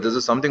said earlier, this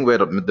is something where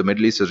the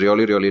Middle East is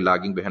really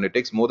lagging behind. It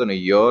takes more than a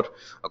year,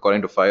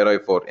 according to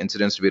FireEye, for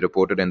incidents to be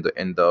reported in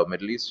the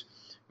Middle East,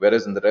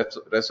 whereas in the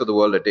rest of the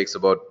world, it takes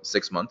about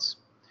 6 months.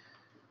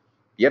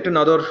 Yet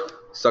another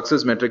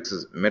success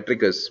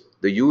metric is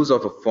the use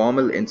of a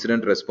formal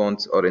incident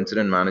response or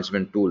incident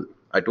management tool.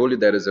 I told you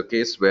there is a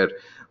case where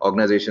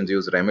organizations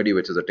use Remedy,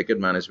 which is a ticket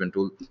management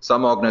tool.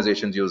 Some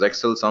organizations use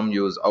Excel, some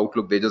use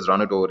Outlook, they just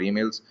run it over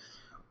emails.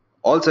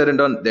 All said and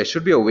done, there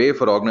should be a way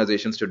for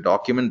organizations to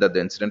document that the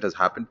incident has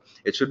happened.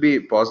 It should be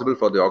possible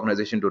for the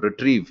organization to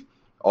retrieve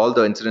all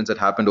the incidents that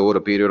happened over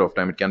a period of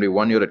time. It can be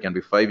 1 year, it can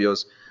be 5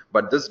 years,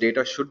 but this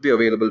data should be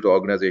available to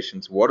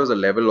organizations. What is the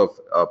level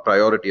of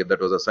priority that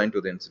was assigned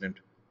to the incident?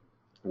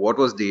 What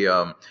was the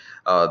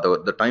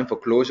time for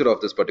closure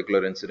of this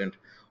particular incident?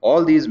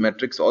 All these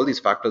metrics, all these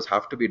factors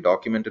have to be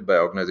documented by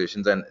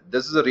organizations, and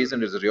this is the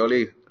reason it is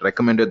really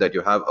recommended that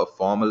you have a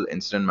formal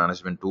incident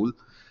management tool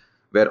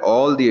where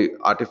all the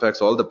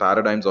artifacts, all the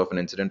paradigms of an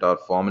incident are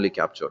formally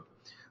captured.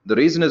 The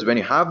reason is when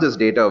you have this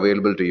data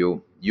available to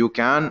you, you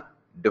can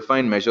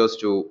define measures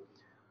to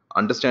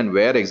understand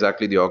where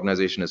exactly the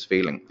organization is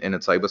failing in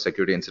its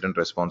cybersecurity incident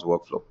response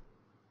workflow.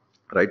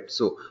 Right?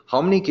 So,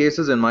 how many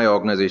cases in my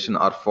organization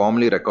are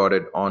formally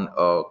recorded on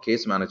a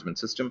case management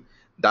system?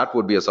 That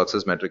would be a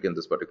success metric in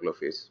this particular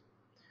phase.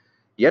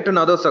 Yet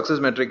another success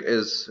metric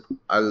is,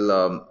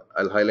 I'll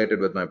highlight it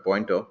with my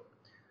pointer,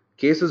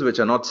 cases which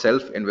are not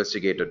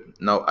self-investigated.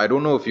 Now, I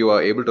don't know if you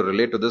are able to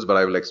relate to this, but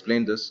I will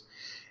explain this.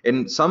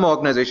 In some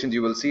organizations,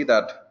 you will see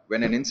that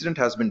when an incident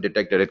has been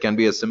detected, it can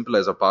be as simple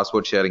as a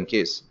password sharing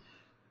case.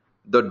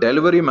 The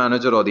delivery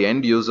manager or the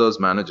end user's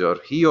manager,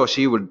 he or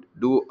she would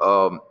do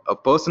a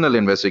personal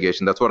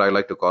investigation. That's what I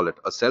like to call it,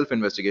 a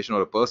self-investigation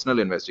or a personal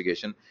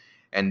investigation,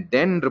 and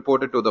then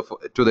report it to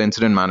the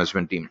incident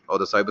management team or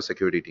the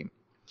cybersecurity team.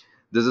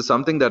 This is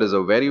something that is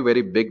a very,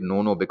 very big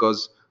no-no,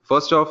 because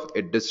first off,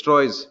 it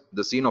destroys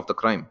the scene of the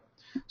crime.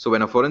 So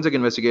when a forensic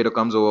investigator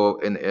comes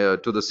over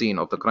to the scene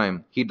of the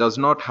crime, he does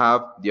not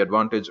have the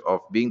advantage of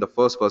being the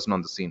first person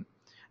on the scene.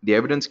 The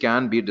evidence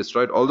can be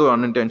destroyed, although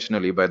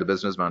unintentionally, by the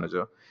business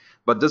manager.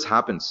 But this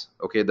happens.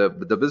 Okay, the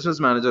business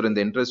manager, in the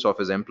interest of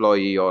his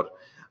employee or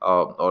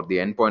the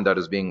endpoint that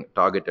is being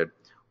targeted,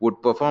 would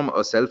perform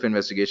a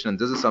self-investigation, and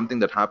this is something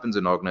that happens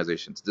in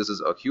organizations. This is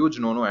a huge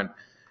no-no, and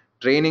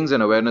trainings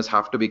and awareness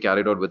have to be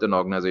carried out within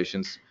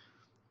organizations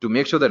to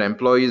make sure that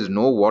employees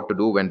know what to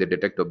do when they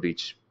detect a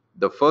breach.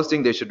 The first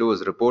thing they should do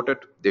is report it.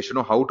 They should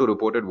know how to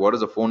report it. What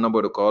is the phone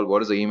number to call?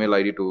 What is the email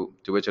ID to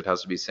which it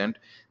has to be sent?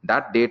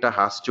 That data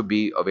has to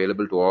be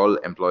available to all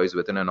employees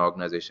within an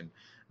organization,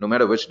 no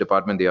matter which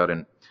department they are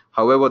in.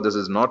 However, this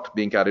is not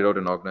being carried out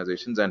in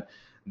organizations, and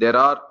there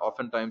are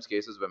oftentimes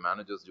cases where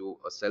managers do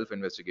a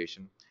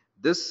self-investigation.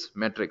 This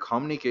metric, how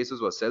many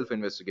cases were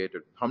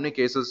self-investigated, how many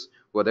cases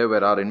were there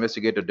where our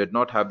investigator did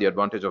not have the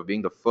advantage of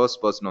being the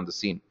first person on the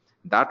scene,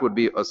 that would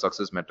be a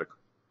success metric.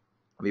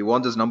 We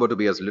want this number to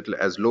be as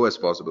low as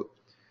possible.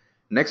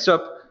 Next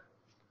up,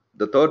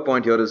 the third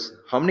point here is,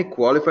 how many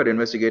qualified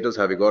investigators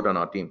have we got on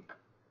our team?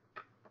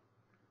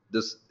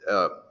 This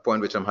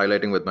point which I'm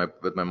highlighting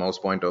with my mouse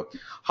pointer.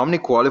 How many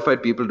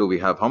qualified people do we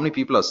have? How many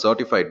people are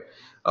certified?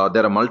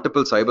 There are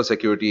multiple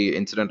cybersecurity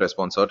incident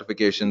response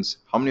certifications.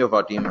 How many of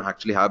our team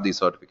actually have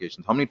these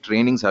certifications? How many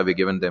trainings have we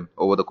given them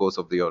over the course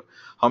of the year?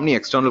 How many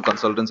external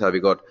consultants have we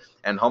got?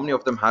 And how many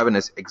of them have an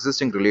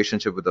existing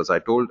relationship with us?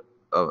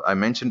 I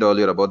mentioned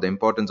earlier about the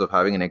importance of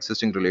having an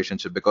existing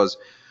relationship, because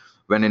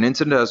when an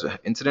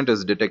incident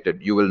is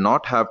detected, you will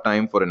not have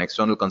time for an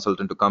external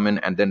consultant to come in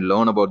and then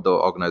learn about the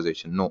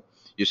organization. No,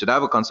 you should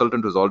have a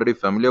consultant who's already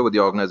familiar with the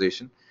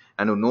organization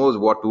and who knows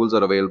what tools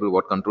are available,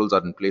 what controls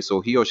are in place,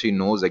 so he or she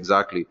knows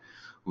exactly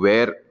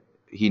where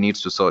he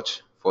needs to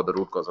search for the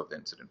root cause of the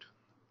incident.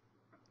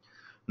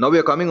 Now we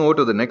are coming over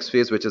to the next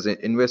phase, which is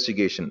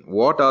investigation.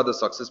 What are the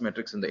success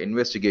metrics in the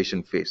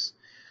investigation phase?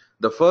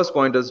 The first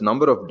point is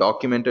number of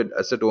documented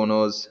asset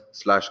owners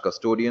 /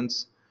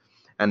 custodians.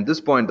 And this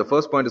point, the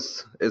first point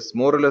is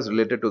more or less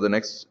related to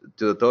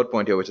the third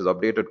point here, which is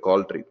updated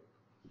call tree.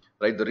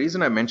 Right? The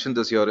reason I mentioned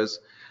this here is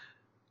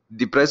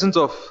the presence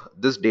of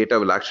this data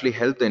will actually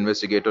help the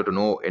investigator to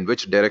know in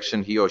which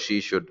direction he or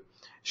she should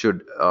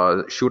shoot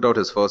out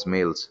his first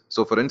mails.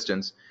 So for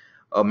instance,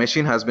 a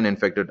machine has been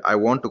infected. I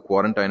want to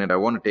quarantine it. I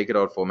want to take it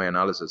out for my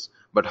analysis.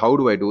 But how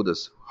do I do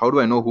this? How do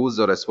I know who's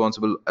the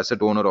responsible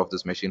asset owner of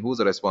this machine? Who's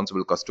the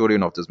responsible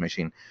custodian of this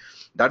machine?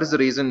 That is the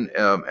reason,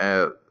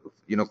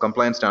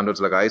 compliance standards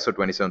like ISO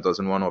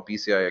 27001 or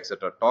PCI,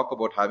 etc., talk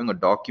about having a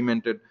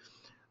documented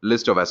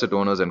list of asset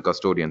owners and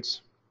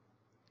custodians.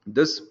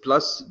 This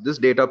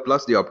data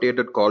plus the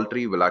updated call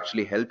tree will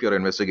actually help your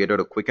investigator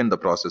to quicken the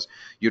process.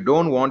 You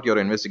don't want your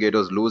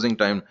investigators losing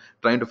time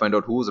trying to find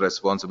out who's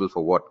responsible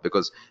for what,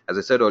 because as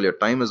I said earlier,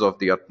 time is of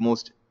the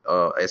utmost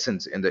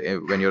essence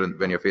when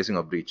you're facing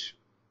a breach.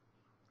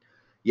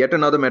 Yet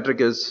another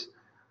metric is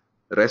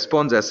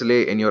response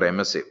SLA in your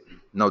MSA.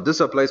 Now this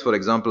applies, for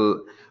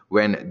example,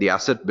 when the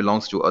asset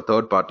belongs to a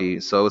third party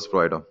service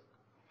provider.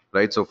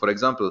 Right? So for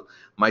example,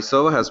 my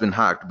server has been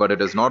hacked, but it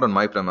is not on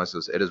my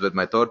premises. It is with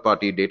my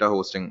third-party data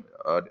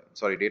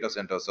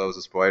center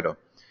services provider.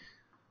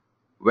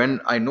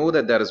 When I know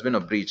that there has been a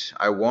breach,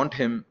 I want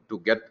him to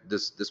get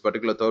this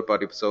particular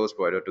third-party service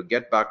provider to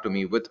get back to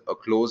me with a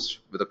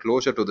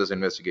closure to this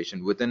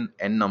investigation within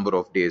n number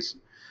of days.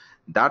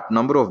 That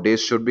number of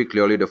days should be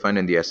clearly defined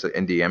in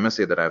in the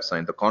MSA that I've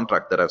signed, the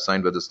contract that I've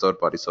signed with this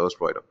third-party service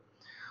provider.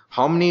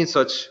 How many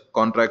such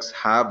contracts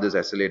have this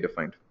SLA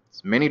defined?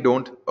 Many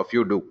don't, a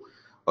few do.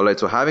 All right,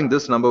 so having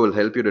this number will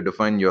help you to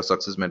define your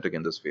success metric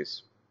in this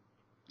phase.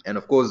 And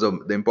of course,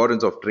 the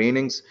importance of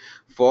trainings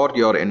for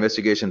your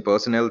investigation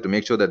personnel to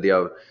make sure that they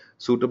are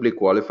suitably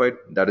qualified.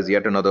 That is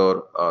yet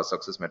another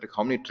success metric.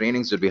 How many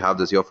trainings did we have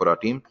this year for our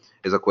team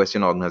is a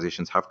question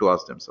organizations have to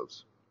ask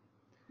themselves.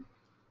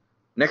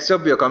 Next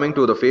up, we are coming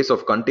to the phase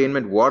of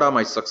containment. What are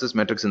my success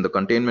metrics in the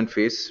containment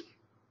phase?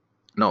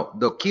 Now,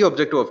 the key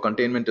objective of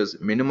containment is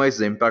minimize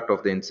the impact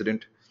of the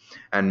incident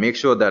and make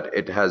sure that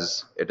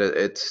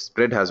its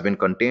spread has been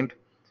contained.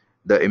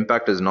 The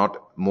impact is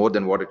not more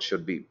than what it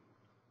should be.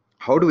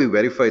 How do we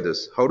verify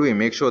this? How do we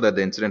make sure that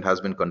the incident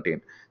has been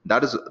contained?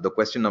 That is the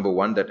question number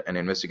one that an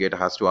investigator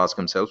has to ask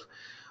himself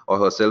or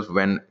herself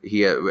when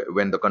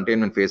the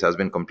containment phase has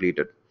been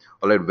completed.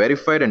 All right,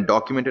 verified and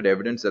documented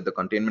evidence that the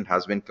containment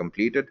has been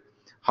completed.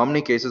 How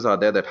many cases are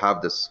there that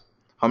have this?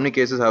 How many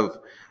cases have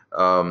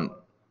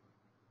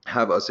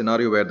a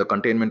scenario where the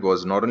containment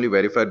was not only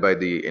verified by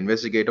the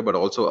investigator but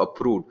also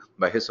approved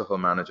by his or her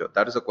manager?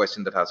 That is a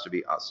question that has to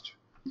be asked.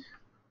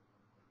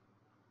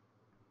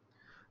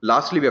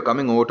 Lastly, we are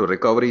coming over to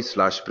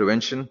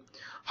recovery/prevention.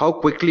 How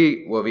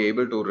quickly were we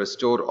able to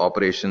restore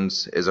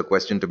operations is a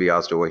question to be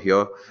asked over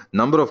here.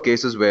 Number of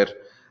cases where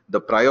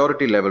the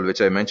priority level,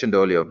 which I mentioned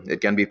earlier,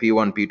 it can be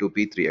P1, P2,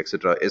 P3,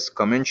 etc., is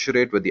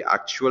commensurate with the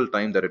actual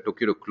time that it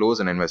took you to close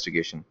an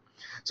investigation.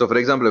 So, for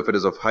example, if it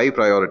is of high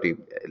priority,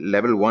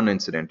 level 1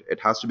 incident, it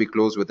has to be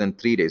closed within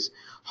 3 days.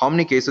 How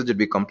many cases did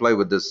we comply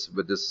with this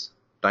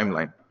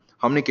timeline?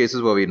 How many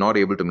cases were we not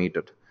able to meet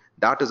it?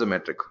 That is a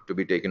metric to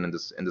be taken in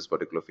this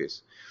particular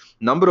phase.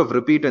 Number of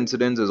repeat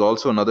incidents is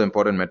also another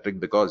important metric,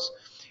 because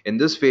in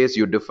this phase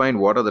you define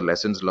what are the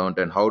lessons learned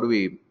and how do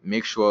we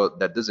make sure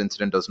that this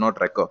incident does not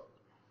recur.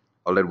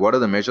 All right, what are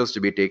the measures to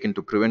be taken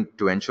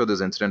to ensure this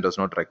incident does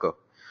not recur?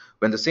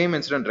 When the same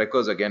incident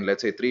recurs again,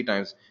 let's say 3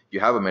 times, you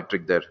have a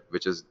metric there,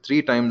 which is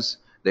 3 times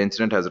the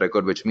incident has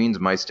recurred, which means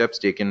my steps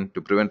taken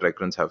to prevent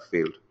recurrence have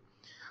failed.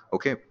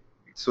 Okay,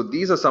 so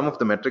these are some of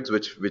the metrics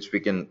which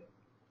we can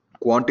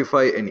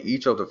quantify in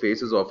each of the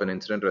phases of an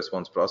incident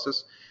response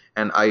process.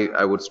 And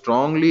I would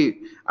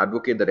strongly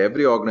advocate that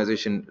every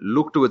organization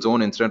look to its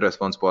own incident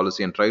response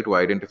policy and try to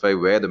identify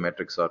where the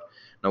metrics are.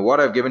 Now,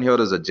 what I've given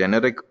here is a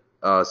generic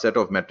set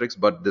of metrics,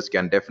 but this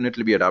can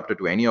definitely be adapted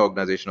to any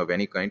organization of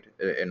any kind,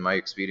 in my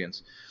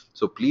experience.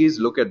 So please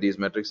look at these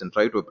metrics and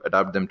try to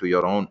adapt them to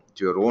your own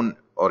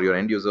or your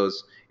end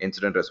users'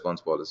 incident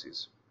response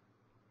policies.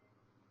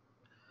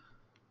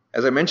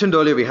 As I mentioned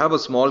earlier, we have a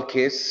small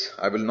case.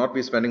 I will not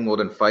be spending more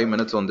than 5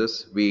 minutes on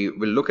this. We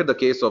will look at the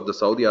case of the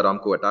Saudi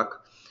Aramco attack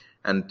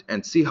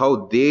and see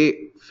how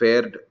they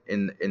fared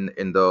in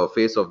the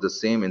face of the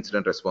same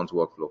incident response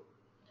workflow.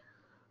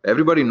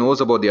 Everybody knows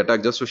about the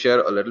attack. Just to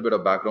share a little bit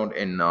of background,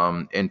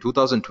 in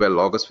 2012,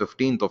 August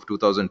 15th of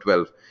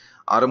 2012,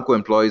 Aramco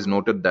employees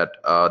noted that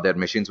their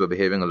machines were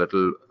behaving a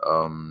little,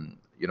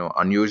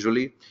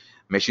 unusually.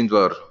 Machines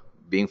were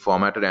being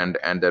formatted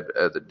and that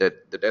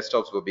the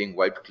desktops were being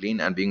wiped clean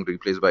and being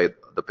replaced by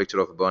the picture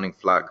of a burning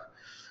flag.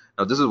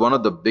 Now, this is one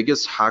of the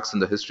biggest hacks in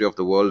the history of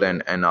the world,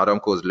 and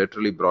Aramco was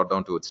literally brought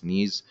down to its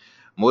knees.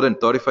 More than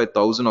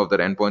 35,000 of their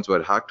endpoints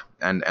were hacked,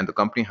 and the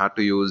company had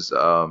to use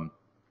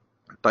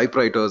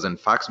typewriters and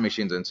fax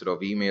machines instead of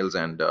emails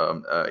and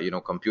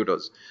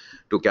computers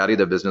to carry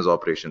the business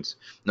operations.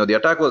 Now, the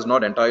attack was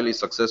not entirely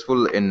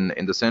successful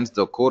in the sense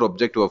the core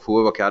objective of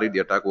whoever carried the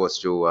attack was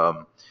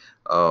to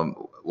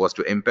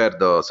impair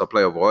the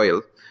supply of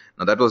oil.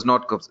 Now, that was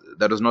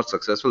not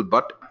successful,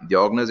 but the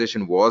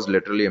organization was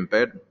literally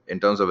impaired in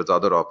terms of its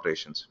other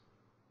operations.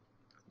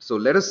 So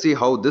let us see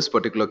how this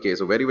particular case,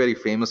 a very, very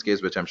famous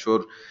case, which I'm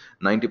sure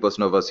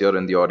 90% of us here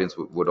in the audience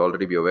would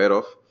already be aware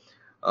of,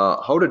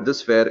 how did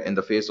this fare in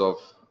the face of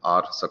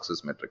our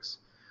success metrics?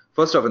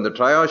 First off, in the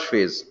triage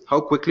phase, how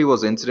quickly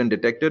was the incident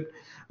detected?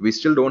 We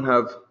still don't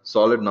have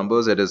solid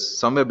numbers. It is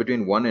somewhere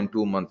between 1 and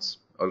 2 months.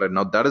 All right,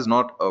 now that is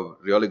not a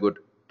really good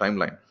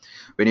timeline.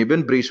 When you've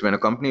been breached, when a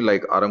company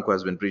like Aramco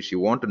has been breached, you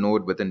want to know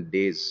it within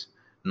days,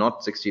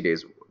 not 60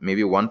 days,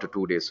 maybe 1 to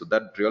 2 days. So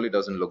that really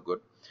doesn't look good.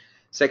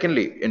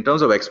 Secondly, in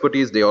terms of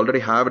expertise, they already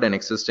have an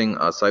existing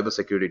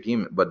cybersecurity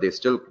team, but they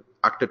still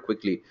acted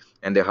quickly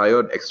and they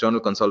hired external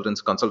consultants.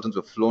 Consultants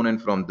were flown in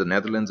from the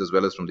Netherlands as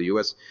well as from the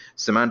US.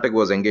 Symantec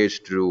was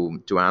engaged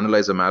to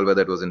analyze a malware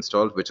that was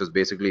installed, which is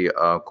basically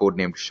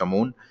codenamed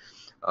Shamoon.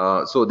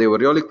 So they were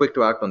really quick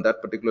to act on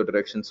that particular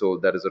direction. So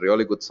that is a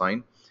really good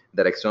sign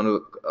that external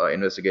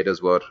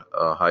investigators were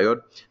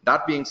hired.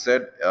 That being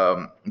said,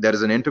 there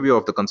is an interview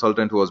of the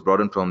consultant who was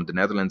brought in from the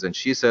Netherlands, and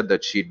she said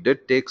that she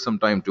did take some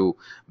time to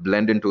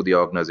blend into the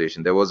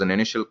organization. There was an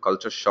initial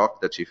culture shock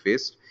that she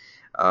faced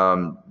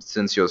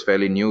since she was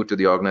fairly new to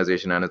the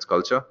organization and its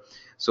culture.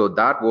 So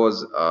that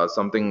was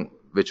something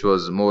which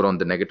was more on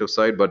the negative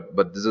side,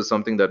 but this is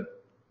something that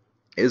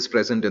is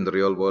present in the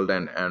real world,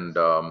 and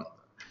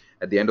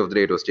at the end of the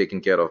day, it was taken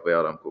care of by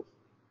Aramco.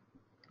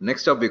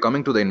 Next up, we're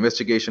coming to the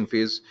investigation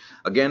phase.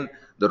 Again,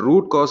 the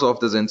root cause of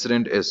this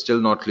incident is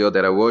still not clear.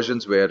 There are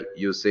versions where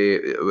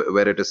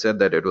where it is said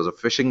that it was a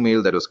phishing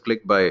mail that was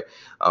clicked by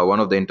one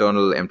of the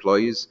internal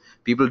employees.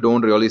 People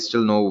don't really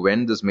still know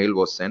when this mail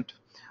was sent.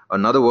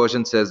 Another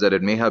version says that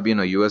it may have been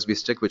a USB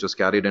stick which was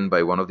carried in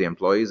by one of the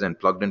employees and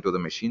plugged into the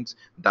machines.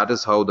 That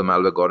is how the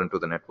malware got into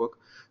the network.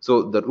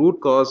 So the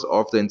root cause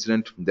of the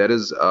incident, there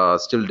is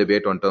still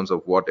debate on terms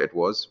of what it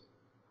was.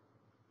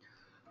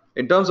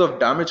 In terms of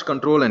damage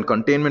control and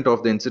containment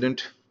of the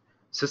incident,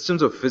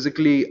 systems were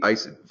physically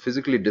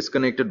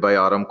disconnected by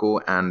Aramco,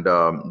 and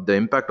the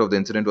impact of the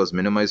incident was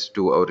minimized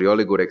to a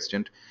really good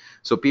extent.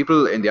 So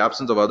people, in the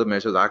absence of other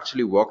measures,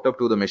 actually walked up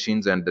to the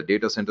machines and the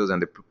data centers,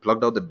 and they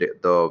plugged out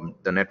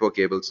the network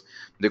cables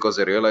because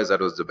they realized that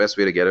was the best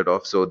way to get it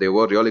off. So they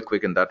were really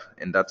quick in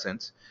that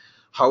sense.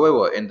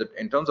 However,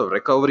 in terms of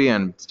recovery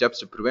and steps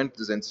to prevent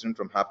this incident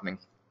from happening,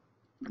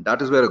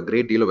 that is where a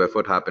great deal of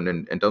effort happened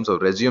in terms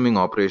of resuming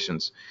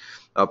operations.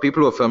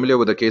 People who are familiar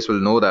with the case will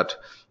know that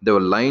there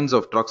were lines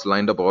of trucks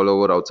lined up all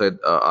over outside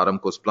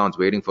Aramco's plants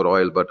waiting for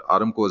oil, but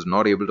Aramco was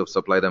not able to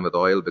supply them with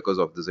oil because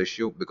of this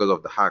issue, because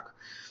of the hack.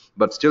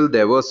 But still,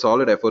 there were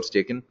solid efforts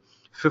taken.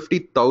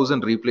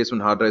 50,000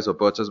 replacement hard drives were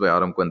purchased by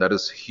Aramco, and that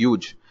is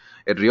huge.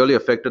 It really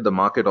affected the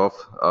market of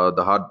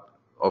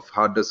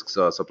hard disks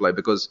supply,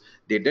 because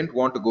they didn't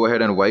want to go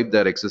ahead and wipe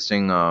their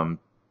existing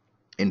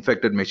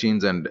infected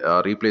machines and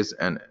replace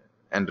and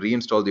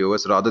reinstall the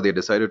OS. Rather, they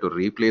decided to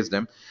replace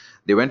them.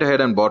 They went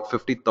ahead and bought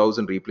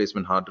 50,000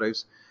 replacement hard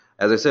drives.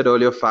 As I said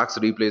earlier, fax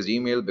replaced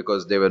email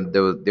because they were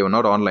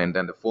not online.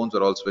 Then the phones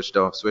were all switched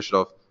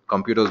off.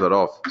 Computers were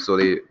off, so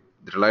they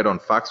relied on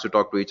fax to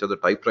talk to each other.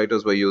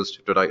 Typewriters were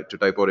used to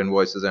type out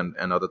invoices and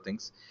other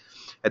things.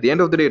 At the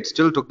end of the day, it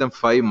still took them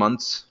 5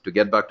 months to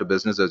get back to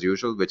business as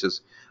usual, which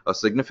is a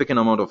significant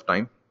amount of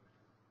time.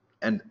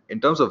 And in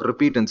terms of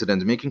repeat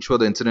incidents, making sure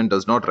the incident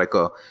does not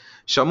recur,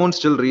 Shamoon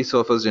still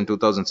resurfaced in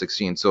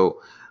 2016.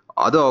 So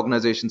other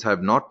organizations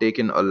have not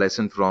taken a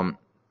lesson from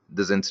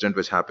this incident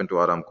which happened to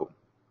Aramco.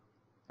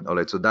 All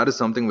right, so that is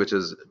something which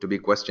is to be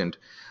questioned.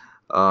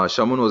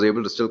 Shamoon was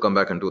able to still come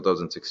back in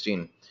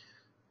 2016.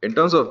 In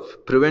terms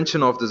of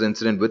prevention of this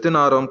incident within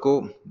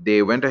Aramco,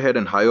 they went ahead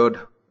and hired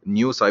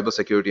new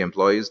cybersecurity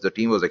employees. The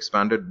team was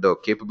expanded, the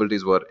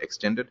capabilities were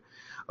extended.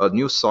 A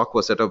new SOC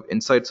was set up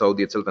inside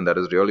Saudi itself, and that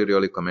is really,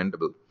 really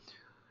commendable.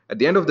 At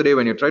the end of the day,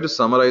 when you try to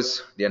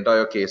summarize the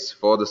entire case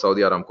for the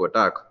Saudi Aramco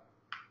attack,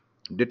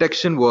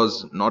 detection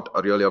was not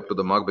really up to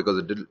the mark because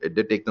it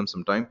did take them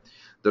some time.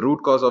 The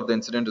root cause of the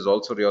incident is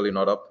also really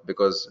not up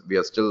because we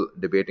are still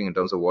debating in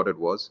terms of what it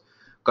was.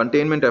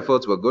 Containment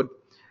efforts were good.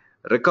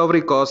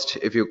 Recovery cost,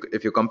 if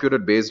you compute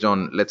it based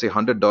on, let's say,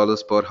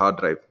 $100 per hard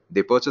drive,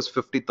 they purchased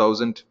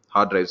 50,000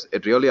 hard drives.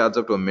 It really adds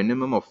up to a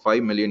minimum of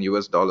 $5 million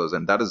US,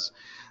 and that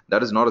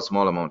is not a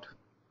small amount.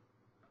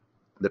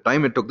 The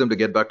time it took them to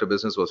get back to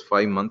business was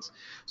 5 months.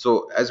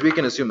 So as we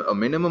can assume, a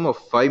minimum of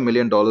 $5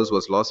 million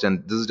was lost,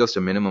 and this is just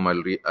a minimum.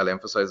 I'll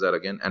emphasize that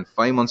again. And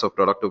 5 months of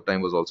productive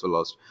time was also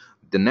lost.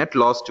 The net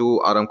loss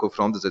to Aramco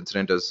from this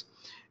incident is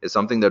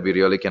something that we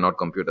really cannot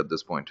compute at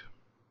this point.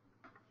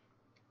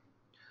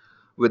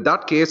 With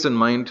that case in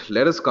mind,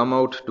 let us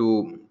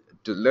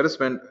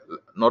spend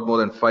not more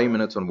than 5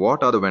 minutes on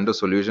what are the vendor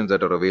solutions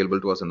that are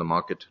available to us in the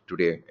market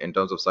today in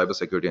terms of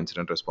cybersecurity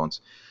incident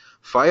response.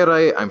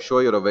 FireEye, I'm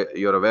sure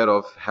you're aware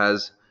of,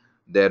 has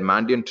their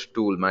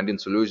Mandiant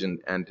solution,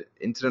 and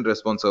incident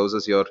response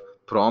services here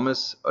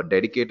promise a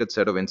dedicated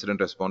set of incident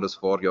responders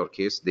for your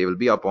case. They will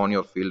be up on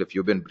your field if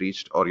you've been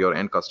breached or your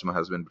end customer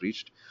has been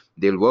breached.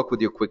 They'll work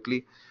with you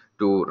quickly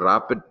to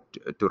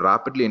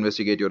rapidly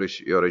investigate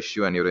your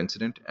issue and your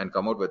incident and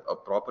come out with a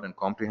proper and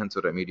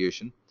comprehensive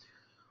remediation.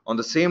 On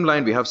the same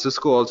line, we have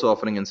Cisco also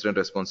offering incident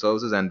response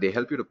services, and they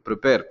help you to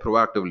prepare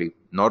proactively,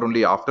 not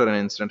only after an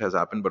incident has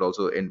happened, but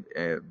also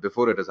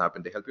before it has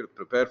happened. They help you to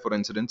prepare for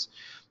incidents.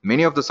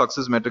 Many of the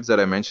success metrics that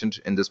I mentioned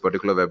in this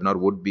particular webinar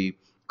would be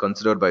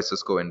considered by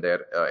Cisco in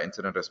their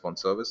incident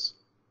response service.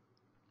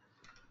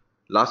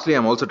 Lastly,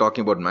 I'm also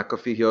talking about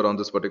McAfee here on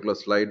this particular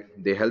slide.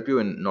 They help you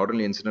in not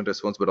only incident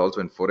response, but also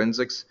in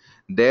forensics.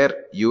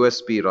 Their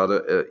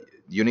USP,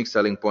 unique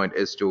selling point,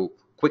 is to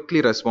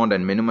quickly respond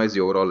and minimize the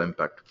overall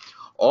impact.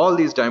 All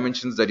these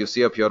dimensions that you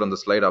see up here on the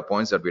slide are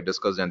points that we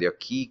discussed, and they are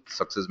key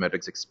success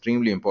metrics,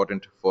 extremely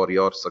important for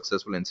your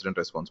successful incident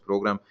response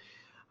program.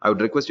 I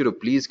would request you to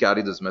please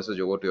carry this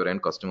message over to your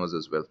end customers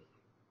as well.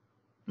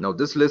 Now,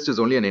 this list is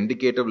only an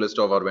indicative list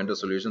of our vendor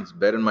solutions.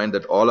 Bear in mind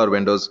that all our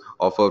vendors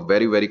offer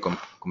very, very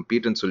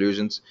competent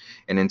solutions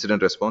in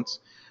incident response.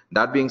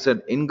 That being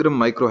said, Ingram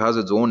Micro has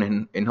its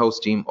own in-house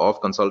team of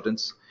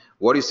consultants.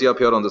 What you see up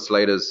here on the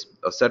slide is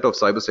a set of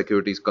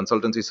cybersecurity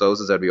consultancy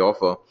services that we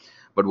offer.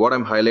 But what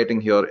I'm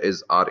highlighting here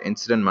is our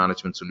incident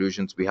management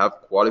solutions. We have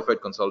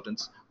qualified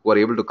consultants who are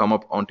able to come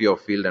up onto your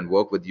field and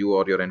work with you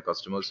or your end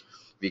customers.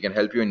 We can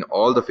help you in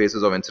all the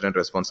phases of incident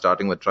response,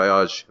 starting with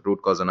triage,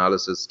 root cause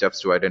analysis,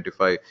 steps to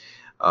identify,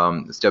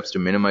 steps to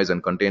minimize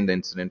and contain the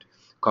incident,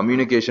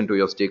 communication to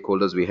your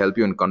stakeholders. We help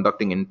you in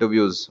conducting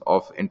interviews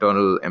of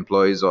internal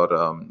employees or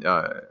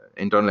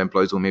internal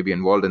employees who may be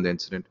involved in the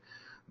incident.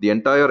 The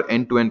entire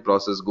end-to-end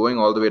process, going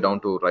all the way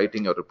down to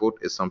writing a report,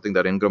 is something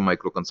that Ingram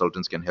Micro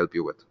Consultants can help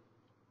you with.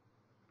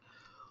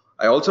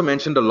 I also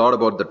mentioned a lot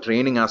about the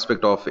training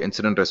aspect of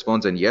incident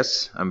response, and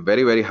yes, I'm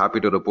very, very happy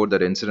to report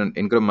that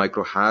Ingram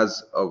Micro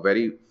has a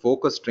very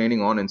focused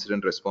training on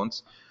incident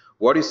response.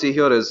 What you see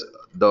here is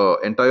the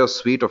entire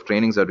suite of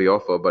trainings that we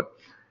offer, but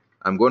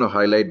I'm going to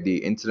highlight the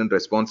incident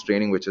response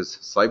training, which is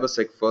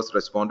CyberSec First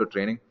Responder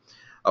training.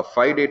 A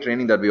 5-day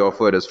training that we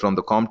offer is from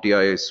the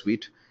CompTIA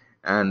suite,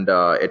 and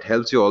it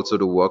helps you also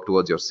to work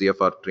towards your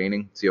CFR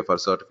training, CFR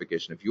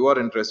certification. If you are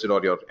interested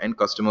or your end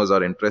customers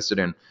are interested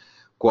in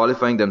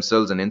qualifying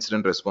themselves in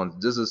incident response,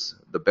 this is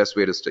the best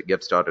way to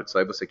get started.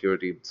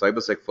 Cybersecurity,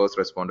 CyberSec First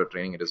Responder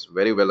training, it is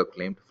very well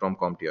acclaimed from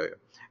CompTIA.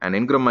 And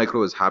Ingram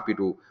Micro is happy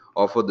to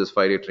offer this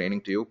 5-day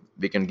training to you.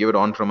 We can give it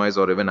on-premise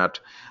or even at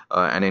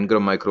an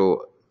Ingram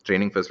Micro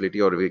training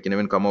facility, or we can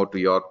even come out to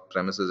your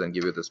premises and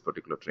give you this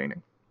particular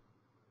training.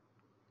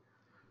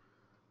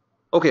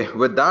 Okay,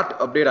 with that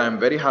update, I'm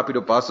very happy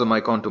to pass the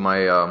mic on to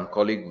my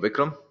colleague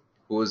Vikram,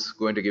 who is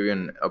going to give you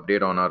an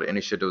update on our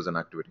initiatives and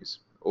activities.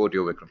 Over to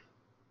you, Vikram.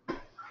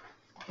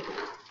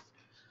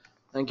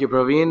 Thank you,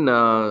 Praveen.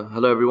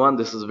 Hello, everyone.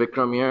 This is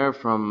Vikram here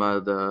from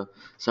the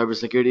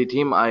cybersecurity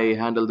team. I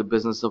handle the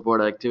business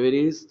support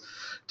activities.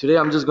 Today,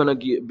 I'm just going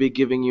to be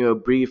giving you a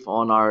brief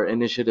on our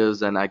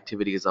initiatives and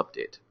activities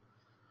update.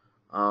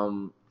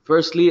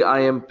 Firstly,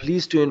 I am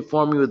pleased to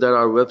inform you that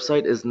our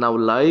website is now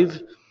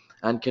live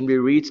and can be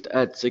reached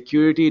at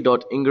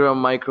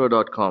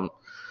security.ingrammicro.com.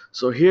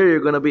 So here you're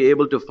going to be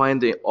able to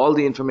find all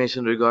the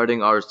information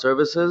regarding our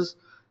services,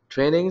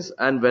 trainings,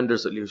 and vendor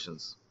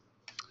solutions.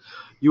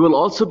 You will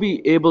also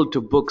be able to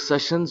book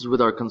sessions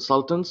with our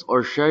consultants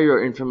or share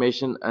your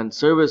information and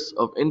service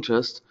of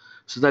interest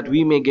so that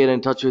we may get in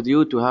touch with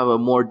you to have a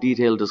more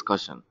detailed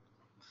discussion.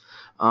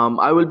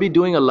 I will be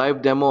doing a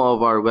live demo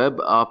of our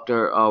web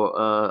after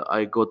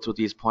I go through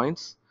these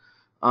points.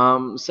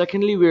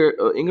 Secondly,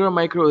 Ingram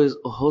Micro is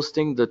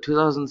hosting the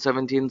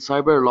 2017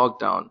 Cyber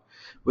Lockdown,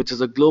 which is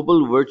a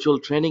global virtual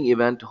training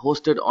event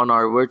hosted on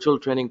our virtual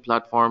training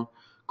platform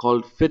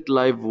called Fit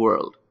Live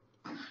World.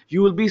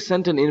 You will be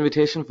sent an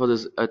invitation for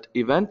this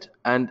event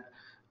and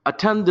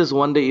attend this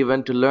one-day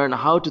event to learn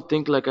how to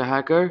think like a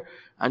hacker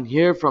and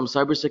hear from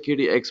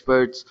cybersecurity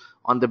experts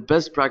on the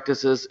best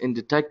practices in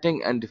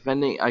detecting and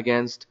defending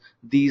against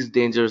these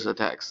dangerous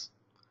attacks.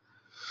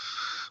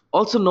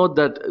 Also note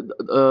that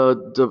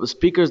the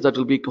speakers that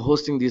will be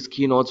hosting these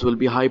keynotes will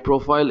be high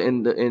profile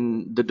in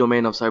the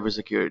domain of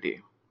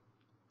cybersecurity.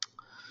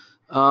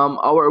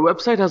 Our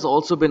website has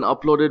also been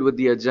uploaded with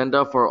the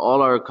agenda for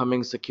all our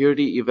coming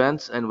security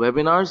events and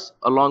webinars,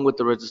 along with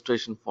the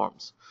registration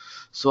forms.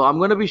 So I'm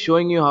going to be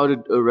showing you how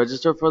to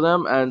register for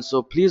them, and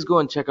so please go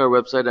and check our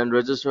website and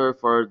register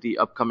for the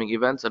upcoming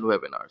events and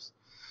webinars.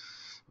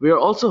 We are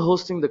also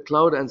hosting the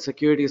Cloud and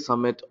Security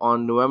Summit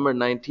on November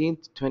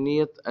 19th,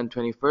 20th, and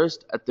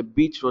 21st at the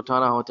Beach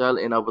Rotana Hotel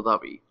in Abu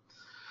Dhabi.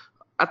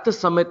 At the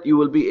summit, you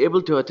will be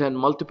able to attend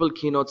multiple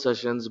keynote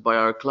sessions by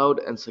our cloud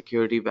and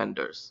security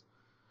vendors.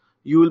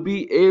 You will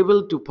be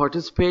able to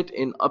participate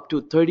in up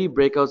to 30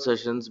 breakout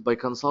sessions by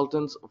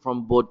consultants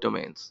from both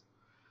domains.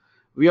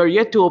 We are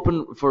yet to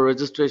open for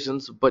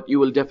registrations, but you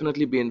will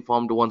definitely be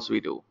informed once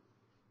we do.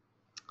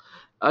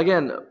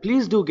 Again,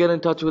 please do get in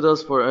touch with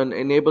us for an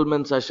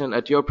enablement session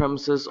at your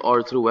premises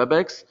or through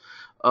WebEx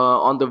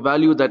on the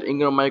value that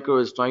Ingram Micro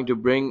is trying to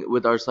bring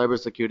with our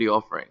cybersecurity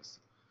offerings.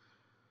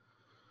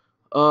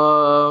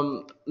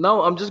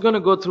 Now I'm just going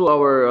to go through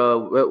our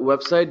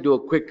website, do a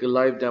quick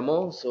live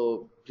demo,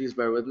 so please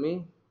bear with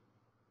me.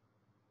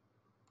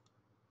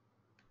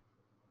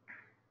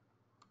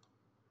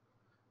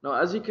 Now,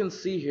 as you can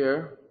see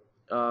here,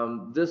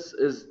 this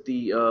is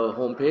the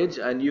homepage,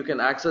 and you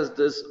can access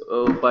this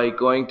by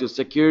going to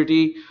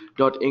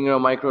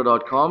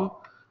security.ingrammicro.com,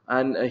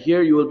 and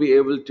here you will be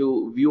able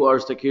to view our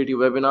security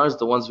webinars,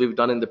 the ones we've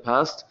done in the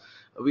past.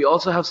 We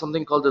also have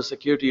something called the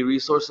Security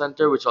Resource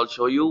Center, which I'll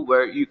show you,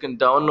 where you can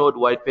download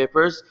white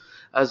papers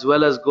as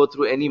well as go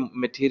through any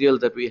material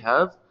that we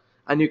have,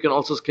 and you can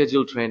also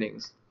schedule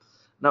trainings.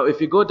 Now,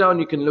 if you go down,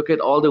 you can look at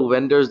all the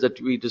vendors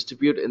that we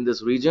distribute in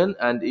this region,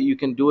 and you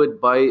can do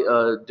it by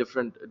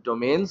different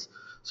domains.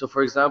 So,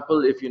 for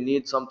example, if you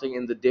need something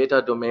in the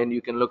data domain,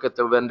 you can look at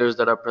the vendors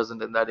that are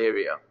present in that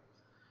area.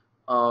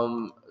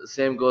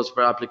 Same goes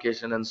for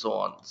application and so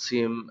on,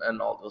 SIEM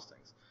and all those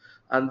things.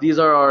 And these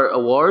are our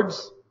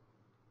awards.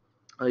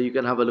 You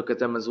can have a look at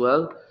them as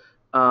well.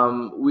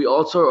 We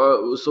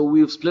also so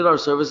we've split our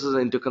services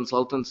into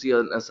consultancy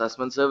and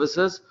assessment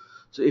services.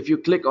 So if you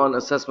click on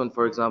assessment,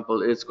 for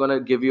example, it's going to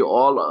give you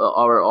all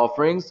our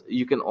offerings.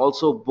 You can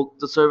also book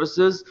the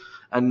services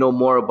and know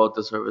more about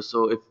the service.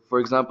 So if, for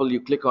example, you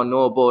click on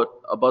know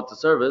about the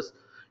service,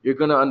 you're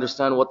going to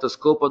understand what the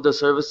scope of the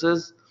service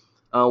is,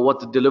 what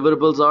the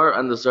deliverables are,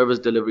 and the service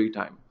delivery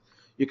time.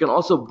 You can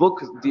also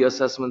book the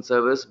assessment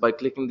service by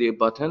clicking the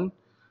button,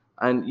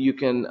 and you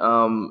can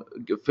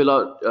fill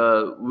out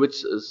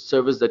which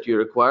service that you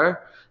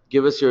require.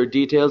 Give us your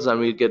details, and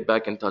we'll get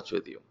back in touch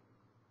with you.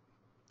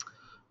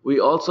 We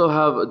also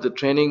have the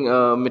training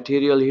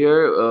material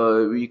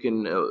here. You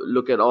can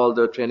look at all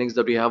the trainings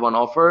that we have on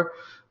offer.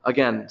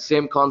 Again,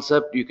 same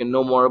concept. You can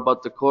know more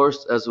about the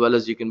course as well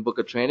as you can book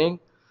a training.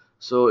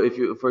 So if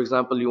you, for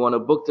example, you want to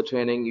book the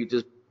training, you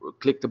just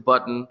click the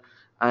button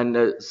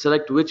and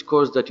select which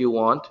course that you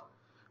want.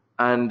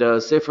 And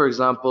say, for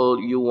example,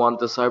 you want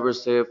the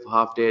CyberSafe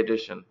half-day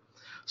edition.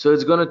 So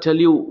it's going to tell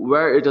you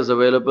where it is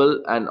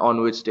available and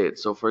on which date.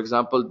 So for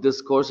example,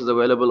 this course is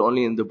available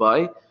only in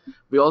Dubai.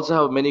 We also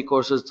have many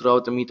courses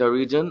throughout the META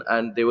region,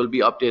 and they will be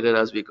updated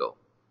as we go.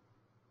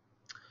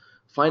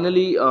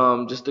 Finally,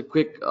 just a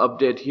quick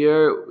update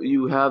here.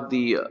 You have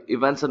the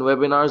events and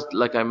webinars,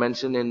 like I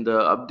mentioned in the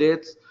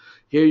updates.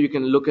 Here you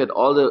can look at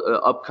all the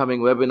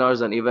upcoming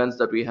webinars and events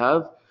that we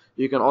have.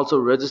 You can also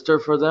register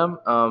for them.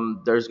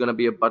 There's going to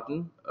be a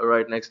button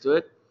right next to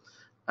it.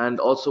 And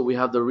also we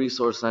have the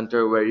resource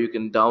center where you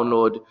can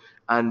download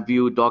and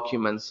view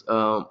documents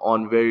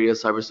on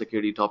various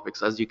cybersecurity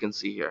topics, as you can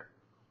see here.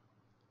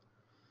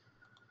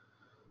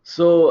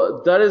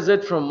 So that is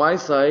it from my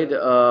side.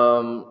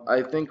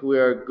 I think we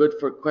are good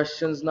for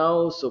questions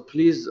now. So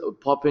please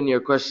pop in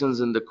your questions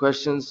in the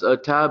questions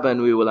tab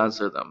and we will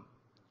answer them.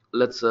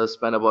 Let's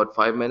spend about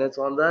 5 minutes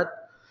on that.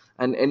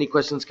 And any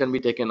questions can be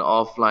taken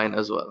offline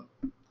as well.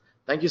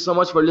 Thank you so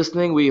much for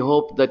listening. We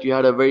hope that you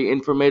had a very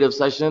informative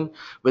session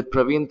with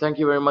Praveen. Thank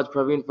you very much,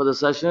 Praveen, for the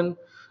session.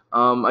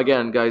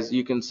 Again, guys,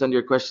 you can send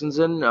your questions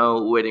in,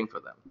 waiting for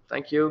them.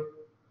 Thank you.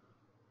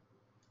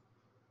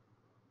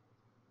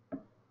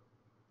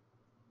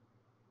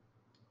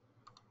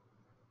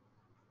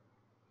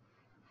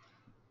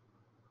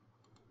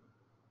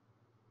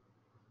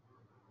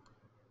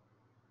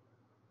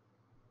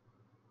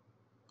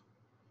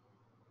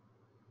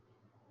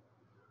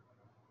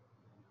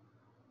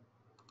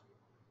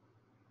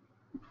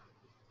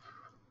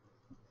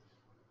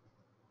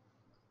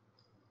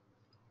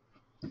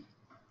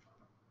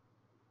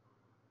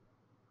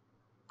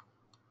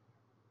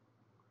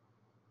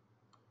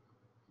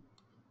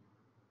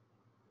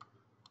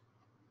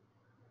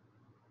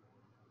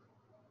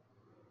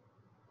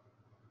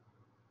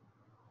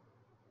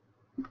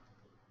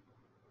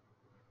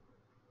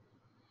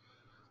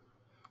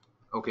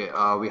 Okay,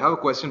 we have a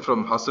question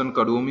from Hassan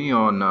Kadumi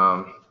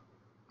on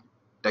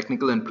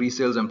technical and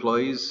pre-sales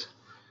employees.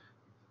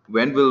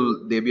 When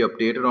will they be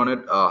updated on it?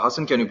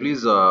 Hassan, can you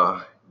please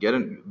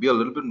be a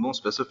little bit more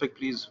specific,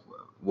 please?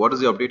 What is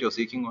the update you're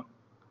seeking on?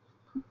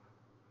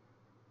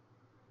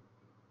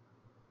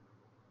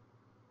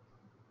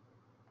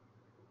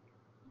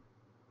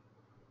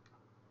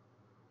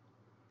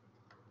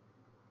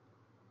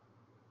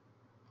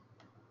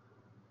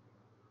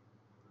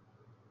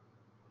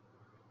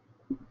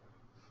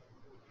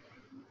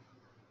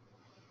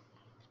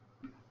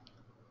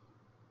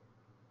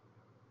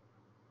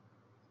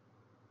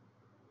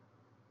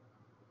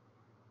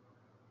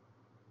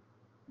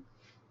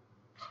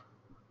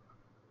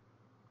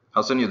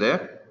 Hassan, you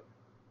there?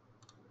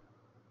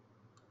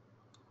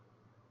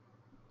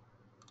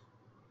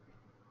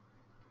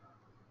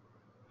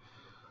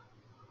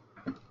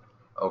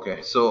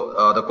 Okay,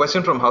 so the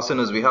question from Hassan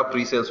is, we have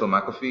pre-sales for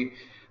McAfee.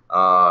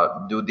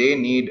 Do they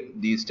need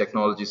these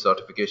technology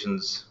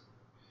certifications?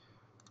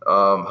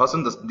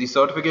 Hassan, these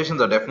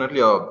certifications are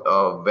definitely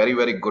very,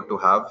 very good to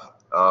have,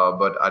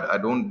 but I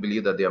don't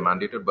believe that they are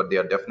mandated, but they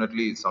are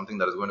definitely something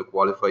that is going to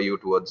qualify you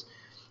towards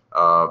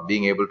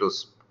being able to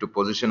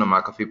position a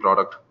McAfee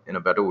product in a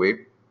better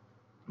way.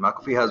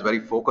 McAfee has very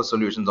focused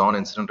solutions on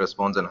incident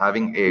response, and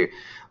having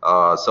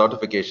a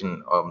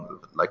certification,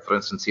 like for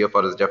instance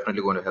CFR, is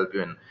definitely going to help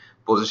you in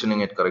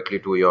positioning it correctly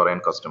to your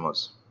end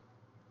customers.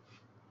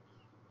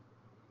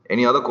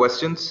 Any other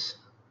questions?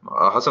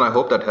 Hassan, I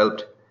hope that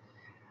helped.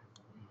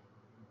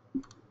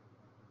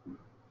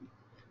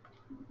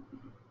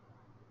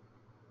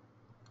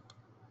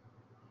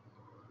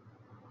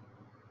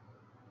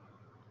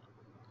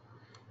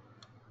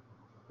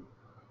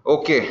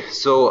 Okay,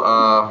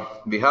 so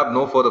we have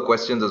no further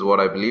questions is what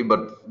I believe,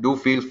 but do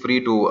feel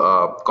free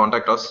to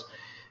contact us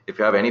if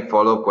you have any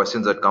follow-up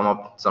questions that come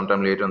up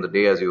sometime later in the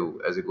day as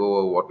you go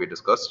over what we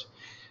discussed.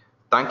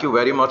 Thank you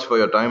very much for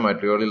your time.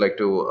 I'd really like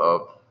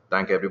to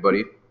thank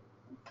everybody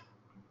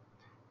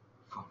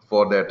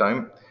for their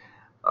time.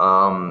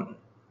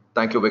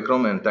 Thank you,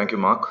 Vikram, and thank you,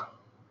 Mark.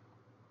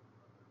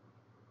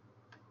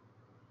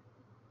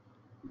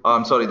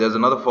 I'm sorry, there's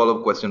another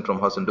follow-up question from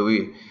Hassan. Do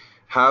we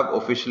have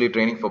officially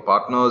training for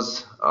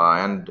partners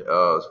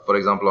for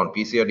example, on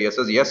PCI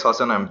DSS? Yes,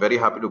 Hassan, I'm very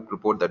happy to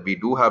report that we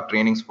do have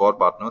trainings for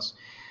partners.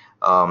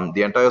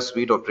 The entire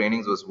suite of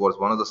trainings was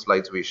one of the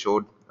slides we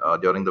showed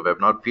during the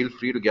webinar. Feel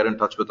free to get in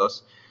touch with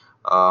us.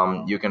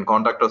 You can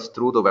contact us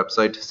through the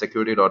website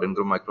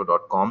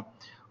security.ingrammicro.com,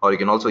 or you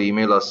can also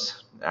email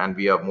us, and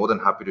we are more than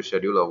happy to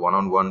schedule a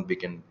one-on-one. We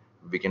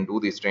can do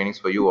these trainings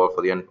for you or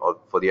for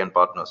the end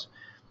partners.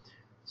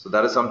 So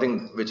that is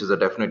something which is a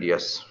definite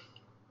yes.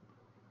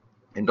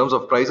 In terms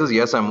of prices,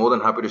 yes, I'm more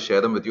than happy to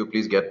share them with you.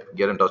 Please get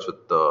in touch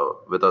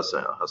with us,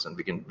 Hassan.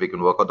 We can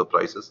work out the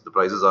prices. The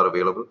prices are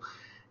available,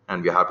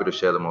 and we're happy to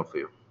share them out for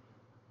you.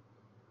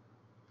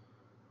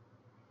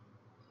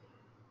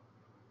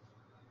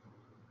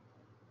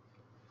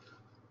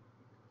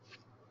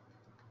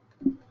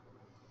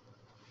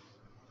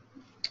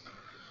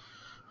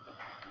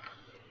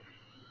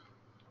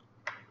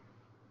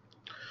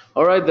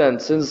 All right then,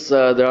 since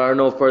there are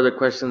no further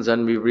questions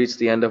and we've reached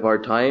the end of our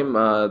time,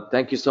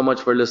 thank you so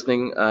much for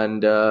listening,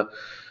 and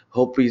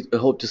hope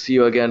to see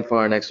you again for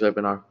our next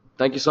webinar.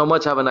 Thank you so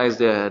much. Have a nice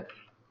day ahead.